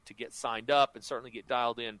to get signed up and certainly get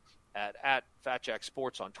dialed in at Fat Jack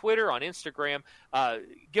Sports on Twitter, on Instagram.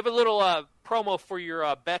 Give a little promo for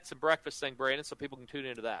your bets and breakfast thing, Brandon, so people can tune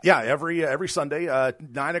into that. Yeah, every Sunday,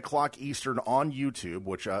 9 o'clock Eastern on YouTube,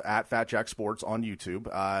 which at Fat Jack Sports on YouTube.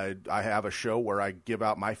 I have a show where I give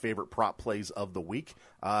out my favorite prop plays of the week,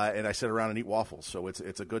 and I sit around and eat waffles. So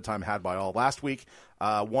it's a good time had by all. Last week,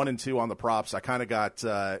 1 and 2 on the props. I kind of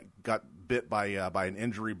got bit by an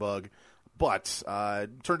injury bug, but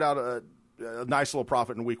turned out a nice little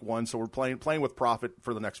profit in week 1, so we're playing with profit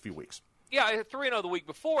for the next few weeks. Yeah, I had 3-0 the week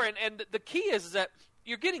before, and the key is that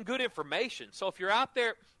you're getting good information. So if you're out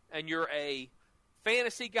there and you're a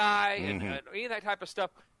fantasy guy and any of that type of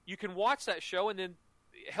stuff, you can watch that show and then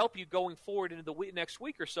help you going forward into the next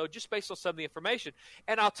week or so just based on some of the information.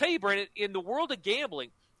 And I'll tell you, Brandon, in the world of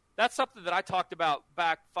gambling, that's something that I talked about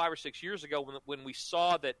back 5 or 6 years ago when we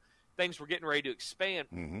saw that things were getting ready to expand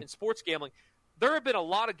in sports gambling. There have been a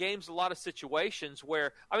lot of games, a lot of situations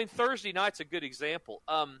where, Thursday night's a good example.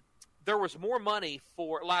 There was more money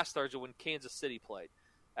for last Thursday when Kansas City played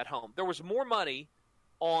at home. There was more money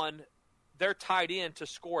on their tight end to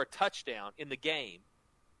score a touchdown in the game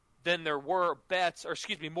than there were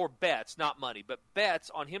more bets, not money, but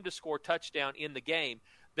bets on him to score a touchdown in the game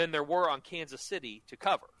than there were on Kansas City to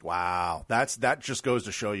cover. Wow. That just goes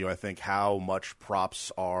to show you, I think, how much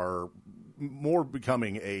props are more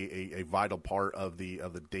becoming a vital part of the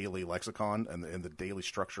daily lexicon and the daily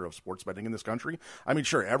structure of sports betting in this country.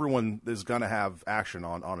 Sure, everyone is going to have action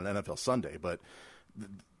on an NFL Sunday, but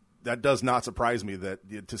that does not surprise me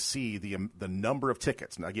to see the number of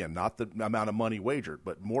tickets. And again, not the amount of money wagered,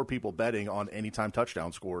 but more people betting on anytime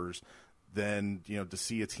touchdown scorers than to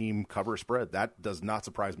see a team cover a spread. That does not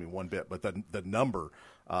surprise me one bit. But the number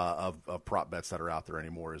of prop bets that are out there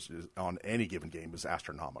anymore is on any given game is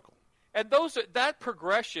astronomical. And that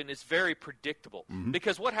progression is very predictable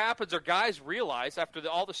because what happens are guys realize after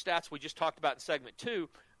all the stats we just talked about in segment 2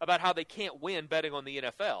 about how they can't win betting on the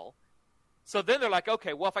NFL. So then they're like,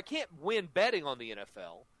 okay, well, if I can't win betting on the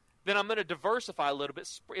NFL, then I'm going to diversify a little bit,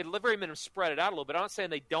 at the very minimum spread it out a little bit. I'm not saying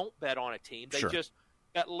they don't bet on a team. They just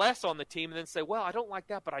bet less on the team and then say, well, I don't like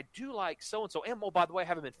that, but I do like so-and-so. And, by the way, I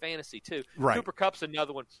have him in fantasy too. Right. Cooper Kupp's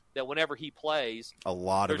another one that whenever he plays. A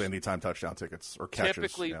lot of anytime touchdown tickets or catches.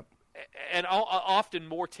 Typically, and often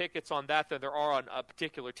more tickets on that than there are on a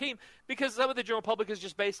particular team because some of the general public is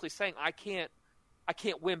just basically saying, I can't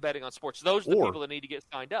win betting on sports. Those are the people that need to get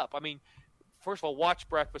signed up. First of all, watch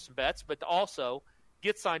Breakfast and Bets, but also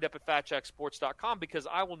get signed up at FatJackSports.com because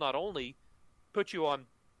I will not only put you on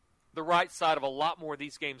the right side of a lot more of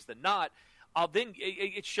these games than not,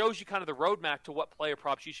 it shows you kind of the roadmap to what player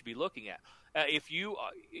props you should be looking at. If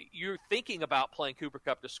you're thinking about playing Cooper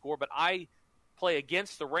Kupp to score, but I play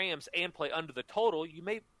against the Rams and play under the total, you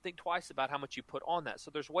may think twice about how much you put on that. So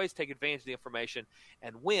there's ways to take advantage of the information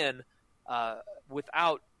and win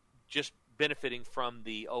without just benefiting from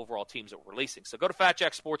the overall teams that we're releasing. So go to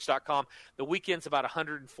FatJackSports.com. The weekend's about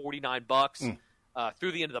 $149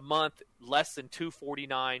 through the end of the month, less than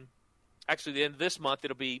 $249. Actually, the end of this month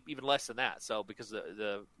it'll be even less than that. So because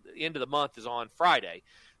the end of the month is on Friday,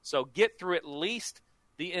 so get through at least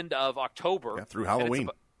the end of October through Halloween.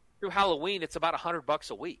 Through Halloween, it's about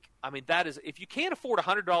 $100 a week. That is if you can't afford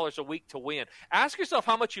 $100 a week to win. Ask yourself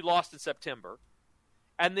how much you lost in September,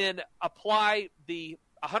 and then apply the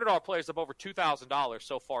 $100 players up over $2,000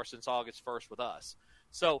 so far since August 1st with us.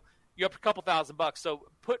 So you're up a couple $1,000. So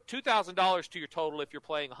put $2,000 to your total if you're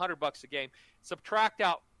playing $100 a game. Subtract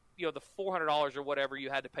out the $400 or whatever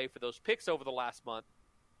you had to pay for those picks over the last month,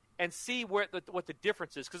 and see what the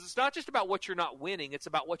difference is. Because it's not just about what you're not winning; it's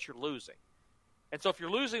about what you're losing. And so if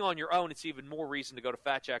you're losing on your own, it's even more reason to go to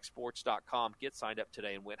FatJackSports.com, get signed up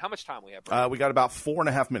today, and win. How much time we have, Brian? We got about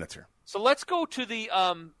 4.5 minutes here. So let's go to the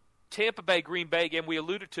Tampa Bay Green Bay game. We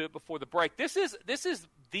alluded to it before the break. This is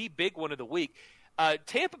the big one of the week.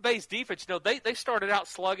 Tampa Bay's defense, they started out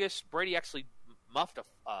sluggish. Brady actually muffed a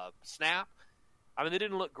snap. They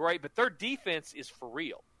didn't look great, but their defense is for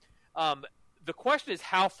real. The question is,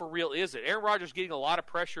 how for real is it? Aaron Rodgers getting a lot of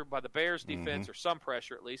pressure by the Bears defense, or some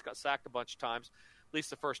pressure at least, got sacked a bunch of times, at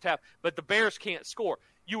least the first half. But the Bears can't score.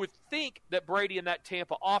 You would think that Brady and that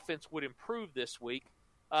Tampa offense would improve this week.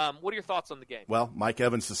 What are your thoughts on the game? Well, Mike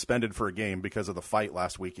Evans suspended for a game because of the fight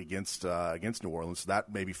last week against New Orleans. So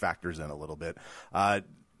that maybe factors in a little bit.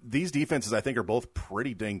 These defenses, I think, are both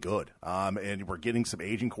pretty dang good. And we're getting some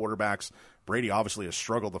aging quarterbacks. Brady obviously has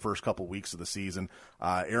struggled the first couple weeks of the season.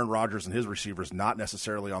 Aaron Rodgers and his receivers not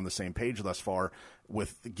necessarily on the same page thus far.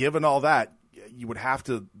 Given all that, you would have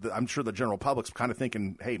to – I'm sure the general public's kind of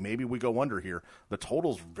thinking, hey, maybe we go under here. The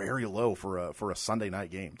total's very low for a Sunday night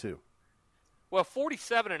game too. Well,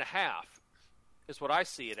 47.5 is what I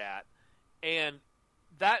see it at. And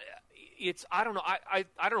that it's – I don't know. I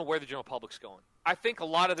don't know where the general public's going. I think a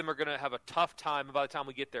lot of them are going to have a tough time. And by the time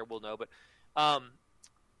we get there, we'll know. But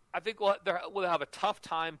I think we'll have a tough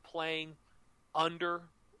time playing under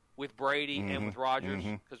with Brady and with Rodgers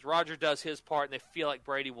because Rodgers does his part, and they feel like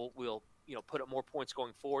Brady will put up more points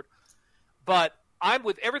going forward. But I'm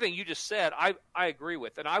with everything you just said. I agree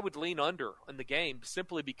with, and I would lean under in the game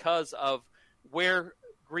simply because of where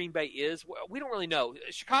Green Bay is. We don't really know.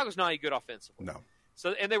 Chicago's not any good offensively. No.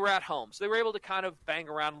 So, and they were at home, so they were able to kind of bang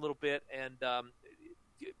around a little bit. And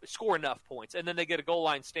score enough points, and then they get a goal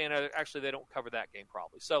line stand. Actually, they don't cover that game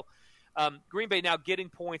probably. So Green Bay now getting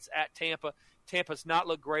points at Tampa. Tampa's not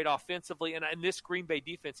looked great offensively, and this Green Bay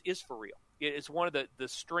defense is for real. It is one of the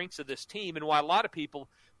strengths of this team, and why a lot of people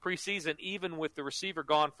preseason, even with the receiver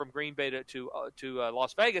gone from Green Bay to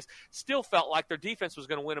Las Vegas, still felt like their defense was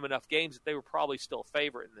going to win them enough games that they were probably still a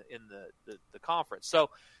favorite in the conference. So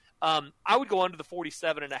I would go under the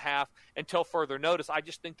 47.5 until further notice. I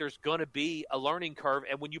just think there's going to be a learning curve,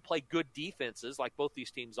 and when you play good defenses like both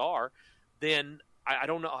these teams are, then I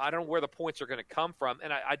don't know. I don't know where the points are going to come from,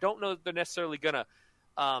 and I don't know that they're necessarily going to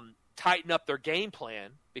tighten up their game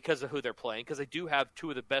plan because of who they're playing, because they do have two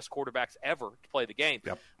of the best quarterbacks ever to play the game.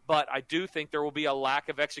 Yep. But I do think there will be a lack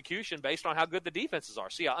of execution based on how good the defenses are.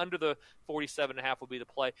 So, yeah, under the 47.5 will be the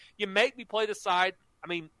play. You make me play the side. I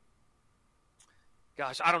mean,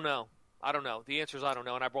 gosh, I don't know. The answer is I don't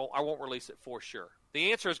know, and I won't release it for sure.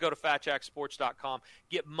 The answer is go to FatJackSports.com,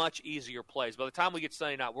 get much easier plays. By the time we get to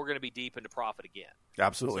Sunday night, we're going to be deep into profit again.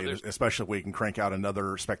 Absolutely, so especially if we can crank out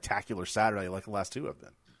another spectacular Saturday like the last two have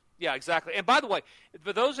been. Yeah, exactly. And by the way,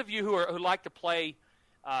 for those of you who like to play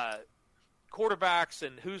quarterbacks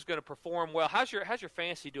and who's going to perform well, how's your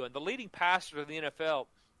fantasy doing? The leading passers of the NFL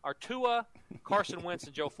are Tua, Carson Wentz,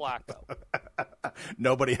 and Joe Flacco.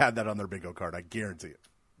 Nobody had that on their bingo card, I guarantee it.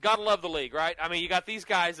 Gotta love the league, right? I mean, you got these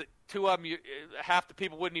guys that two of them, half the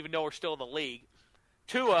people wouldn't even know are still in the league.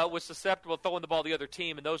 Tua was susceptible to throwing the ball to the other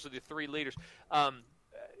team, and those are the three leaders.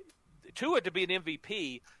 Tua, to be an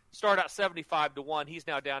MVP, started out 75-1. He's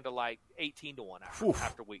now down to like 18-1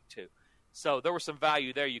 after week 2. So there was some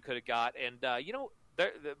value there you could have got. And,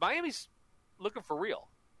 Miami's looking for real.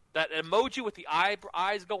 That emoji with the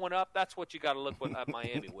eyes going up, that's what you got to look at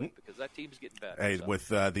Miami with, because that team's getting better. Hey, so. With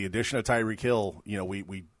the addition of Tyreek Hill,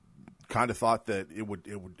 we kind of thought that it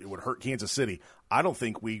would hurt Kansas City. I don't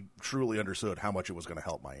think we truly understood how much it was going to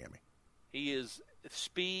help Miami. He is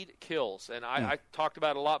speed kills, and I talked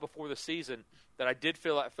about it a lot before the season that I did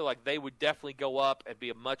feel like they would definitely go up and be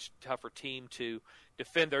a much tougher team to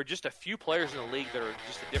defend. There are just a few players in the league that are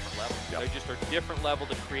just a different level. Yep. They're just a different level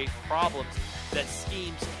to create problems that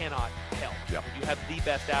schemes cannot help. Yep. When you have the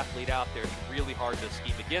best athlete out there, it's really hard to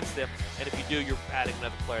scheme against them. And if you do, you're adding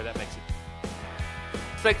another player. That makes it.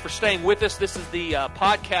 Thanks for staying with us. This is the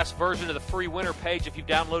podcast version of the free winner page. If you've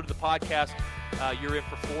downloaded the podcast, you're in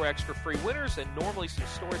for 4 extra free winners and normally some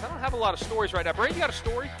stories. I don't have a lot of stories right now. Brady, you got a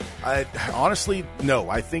story? Honestly, no.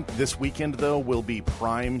 I think this weekend, though, will be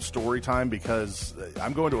prime story time because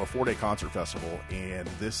I'm going to a 4-day concert festival, and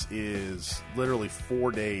this is literally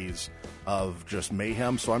 4 days of just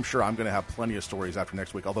mayhem. So I'm sure I'm going to have plenty of stories after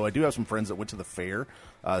next week, although I do have some friends that went to the fair,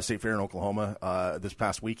 State Fair in Oklahoma this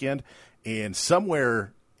past weekend, and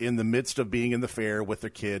somewhere in the midst of being in the fair with their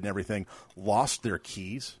kid and everything, lost their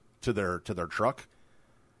keys to their truck,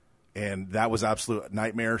 and that was absolute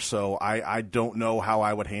nightmare. So I don't know how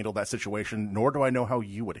I would handle that situation, nor do I know how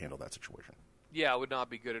you would handle that situation. Yeah, it would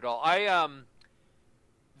not be good at all.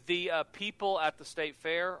 The people at the state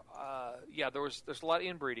fair, there's a lot of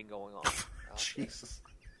inbreeding going on. Jesus.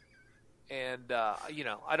 And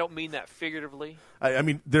I don't mean that figuratively. I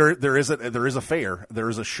mean there is a fair, there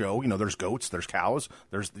is a show. There's goats, there's cows.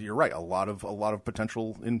 You're right, a lot of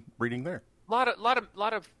potential inbreeding there. A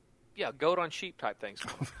lot of goat on sheep type things.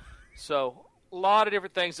 So a lot of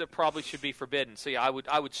different things that probably should be forbidden. So yeah,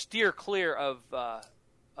 I would steer clear of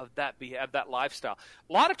that lifestyle.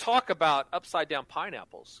 A lot of talk about upside down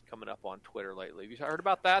pineapples coming up on Twitter lately. Have you heard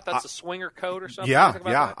about that? That's a swinger code or something? Yeah.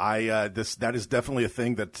 That is definitely a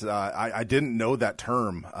thing that I didn't know that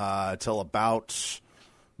term till about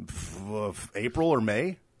April or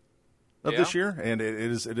May of this year, and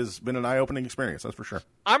it has been an eye-opening experience, that's for sure.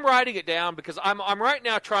 I'm writing it down because I'm right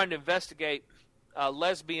now trying to investigate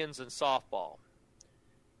lesbians in softball.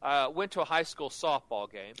 Went to a high school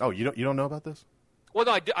softball game. Oh, you don't know about this? Well,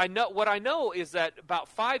 no, I know. What I know is that about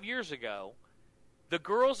 5 years ago, the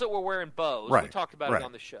girls that were wearing bows, we talked about it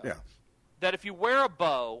on the show, that if you wear a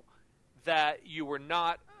bow, that you were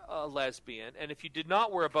not a lesbian, and if you did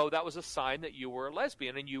not wear a bow, that was a sign that you were a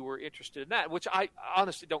lesbian and you were interested in that, which I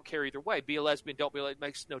honestly don't care either way. Be a lesbian, don't be a lesbian,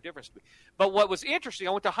 makes no difference to me. But what was interesting,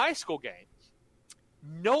 I went to a high school game.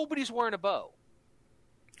 Nobody's wearing a bow.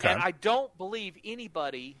 Okay. And I don't believe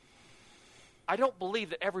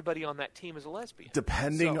that everybody on that team is a lesbian.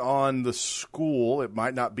 Depending on the school, it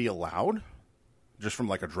might not be allowed, just from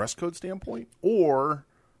like a dress code standpoint, or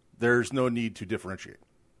there's no need to differentiate.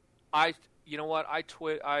 You know what? I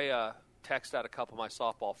text out a couple of my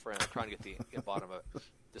softball friends trying to get the bottom of it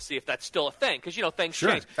to see if that's still a thing, because things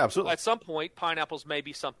change. Absolutely. At some point, pineapples may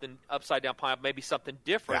be something upside down. Pineapple may be something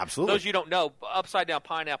different. Absolutely. Those you don't know, upside down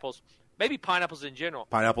pineapples Maybe pineapples in general.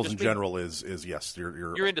 Pineapples in general is yes.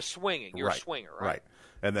 You're into swinging. You're right, a swinger, right? Right.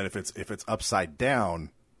 And then if it's upside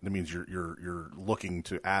down, that means you're looking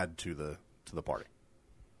to add to the party.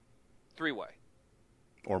 3-way.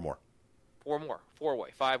 Or more. 4-way,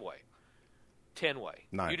 5-way, 10-way.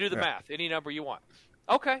 9. You do the math. Any number you want.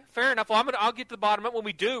 Okay, fair enough. Well, I'll get to the bottom of it when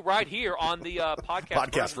we do right here on the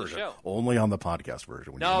podcast version of the show. Only on the podcast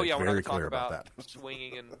version. We're not very going to clear talk about that.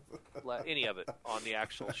 Swinging and any of it on the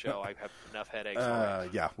actual show. I have enough headaches already.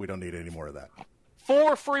 Yeah, we don't need any more of that.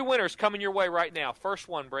 4 free winners coming your way right now. First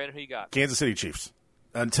one, Brandon, who you got? Kansas City Chiefs.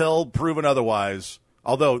 Until proven otherwise.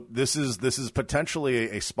 Although this is potentially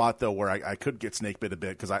a spot though where I could get snake bit a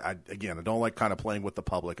bit because I don't like kind of playing with the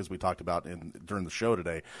public as we talked about during the show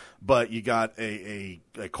today. But you got a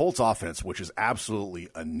Colts offense which is absolutely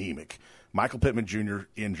anemic. Michael Pittman Jr.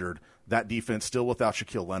 injured. That defense still without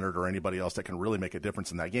Shaquille Leonard or anybody else that can really make a difference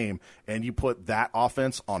in that game. And you put that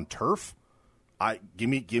offense on turf. Give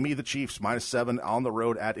me the Chiefs -7 on the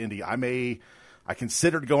road at Indy. I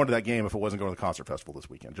considered going to that game if it wasn't going to the concert festival this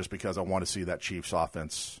weekend, just because I want to see that Chiefs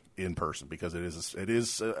offense in person because it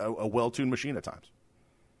is a well-tuned machine at times.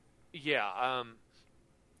 Yeah, I'm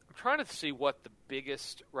trying to see what the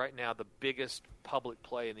biggest public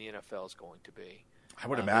play in the NFL is going to be. I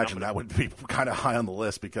would imagine that would be kind of high on the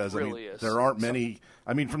list because there aren't many.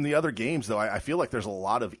 I mean, from the other games though, I feel like there's a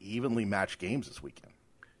lot of evenly matched games this weekend.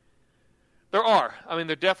 There are. I mean,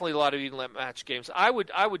 there are definitely a lot of evenly matched games. I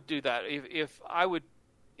would do that if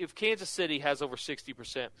Kansas City has over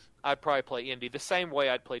 60%. I'd probably play Indy the same way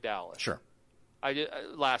I'd play Dallas. Sure. I did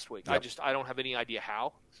last week. Yep. I don't have any idea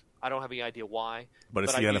how. I don't have any idea why. But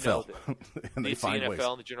it's the NFL. And it's the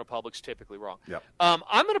NFL, and the general public's typically wrong. Yep.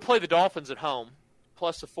 I'm going to play the Dolphins at home,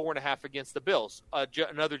 plus a 4.5 against the Bills.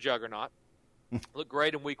 Another juggernaut. Looked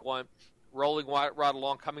great in Week 1, rolling right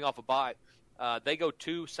along, coming off a bye. They go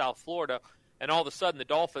to South Florida. And all of a sudden, the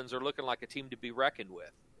Dolphins are looking like a team to be reckoned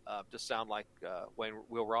with, to sound like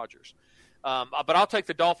Will Rogers. But I'll take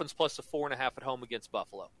the Dolphins plus the 4.5 at home against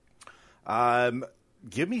Buffalo.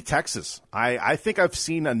 Give me Texas. I think I've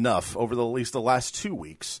seen enough over at least the last 2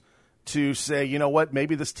 weeks to say, you know what,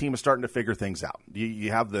 maybe this team is starting to figure things out.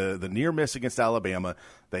 You have the near miss against Alabama.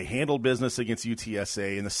 They handled business against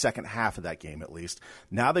UTSA in the second half of that game, at least.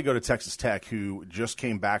 Now they go to Texas Tech, who just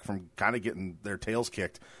came back from kind of getting their tails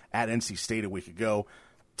kicked at NC State a week ago.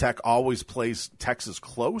 Tech always plays Texas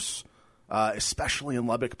close, especially in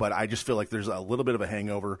Lubbock, but I just feel like there's a little bit of a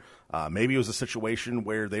hangover. Maybe it was a situation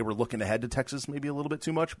where they were looking ahead to Texas maybe a little bit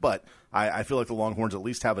too much, but I feel like the Longhorns at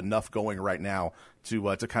least have enough going right now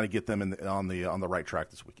to kind of get them on the right track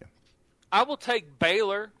this weekend. I will take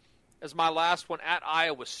Baylor as my last one at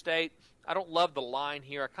Iowa State. I don't love the line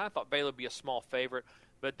here. I kind of thought Baylor would be a small favorite,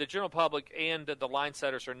 but the general public and the line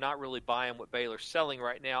setters are not really buying what Baylor's selling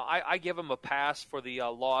right now. I give them a pass for the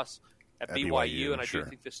loss at BYU, and I do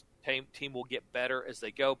think this team will get better as they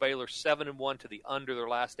go. Baylor 7-1 to the under their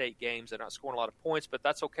last 8 games. They're not scoring a lot of points, but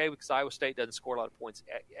that's okay because Iowa State doesn't score a lot of points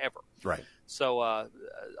ever. Right. So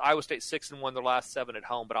Iowa State 6-1 their last 7 at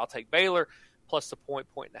home, but I'll take Baylor plus the point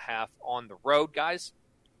and a half on the road, guys.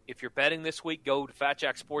 If you're betting this week, go to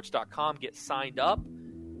FatJackSports.com, get signed up.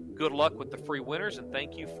 Good luck with the free winners, and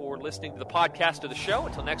thank you for listening to the podcast of the show.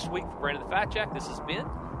 Until next week, for Brandon the Fat Jack, this has been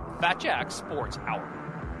Fat Jack Sports Hour.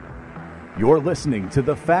 You're listening to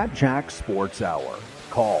the Fat Jack Sports Hour.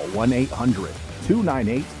 Call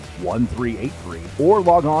 1-800-298-1383 or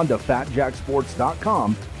log on to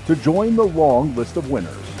FatJackSports.com to join the long list of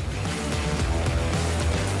winners.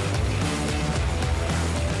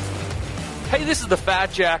 Hey, this is the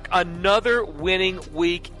Fat Jack. Another winning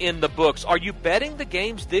week in the books. Are you betting the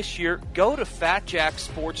games this year? Go to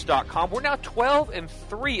FatJackSports.com. We're now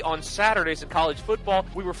 12-3 on Saturdays in college football.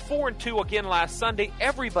 We were 4-2 again last Sunday.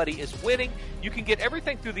 Everybody is winning. You can get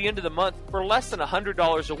everything through the end of the month for less than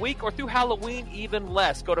 $100 a week, or through Halloween even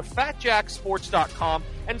less. Go to FatJackSports.com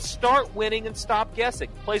and start winning and stop guessing.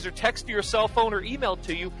 Plays are text to your cell phone or emailed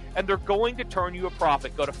to you, and they're going to turn you a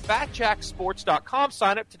profit. Go to FatJackSports.com,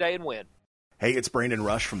 sign up today, and win. Hey, it's Brandon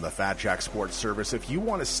Rush from the Fat Jack Sports Service. If you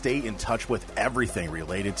want to stay in touch with everything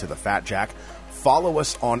related to the Fat Jack, follow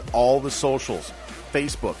us on all the socials.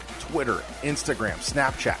 Facebook, Twitter, Instagram,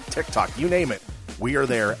 Snapchat, TikTok, you name it. We are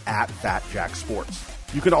there at Fat Jack Sports.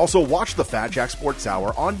 You can also watch the Fat Jack Sports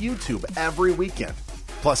Hour on YouTube every weekend.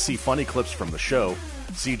 Plus, see funny clips from the show,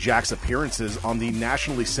 see Jack's appearances on the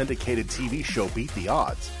nationally syndicated TV show Beat the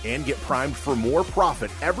Odds, and get primed for more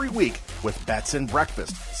profit every week with Bets and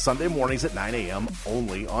Breakfast, Sunday mornings at 9 a.m.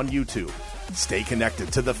 only on YouTube. Stay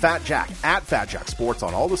connected to the Fat Jack at Fat Jack Sports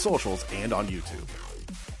on all the socials and on YouTube.